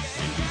Podcast,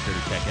 and be sure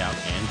to check out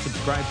and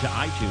subscribe to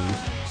iTunes,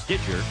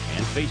 Stitcher,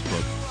 and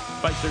Facebook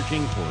by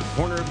searching for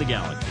Corner of the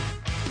Galaxy.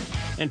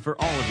 And for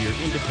all of your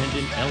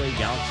independent LA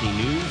Galaxy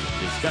news,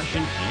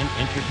 discussion, and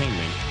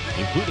entertainment,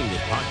 including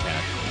this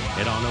podcast,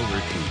 head on over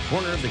to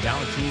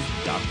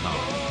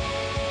cornerofthegalaxy.com.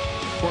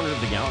 Corner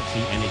of the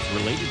Galaxy and its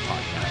related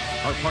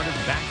podcasts are part of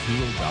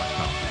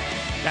Backfield.com.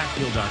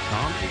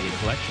 Backfield.com is a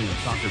collection of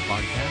soccer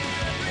podcasts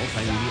and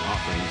multimedia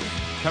offerings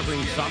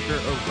covering soccer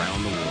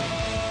around the world.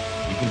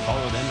 You can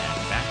follow them at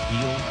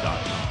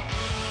Backfield.com.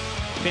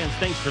 Fans,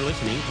 thanks for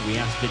listening. We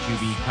ask that you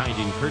be kind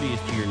and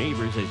courteous to your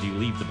neighbors as you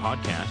leave the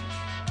podcast.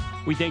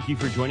 We thank you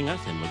for joining us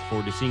and look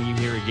forward to seeing you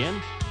here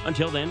again.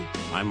 Until then,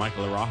 I'm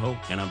Michael Araujo,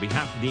 and on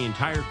behalf of the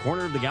entire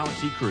Corner of the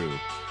Galaxy crew,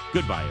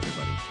 goodbye,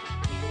 everybody.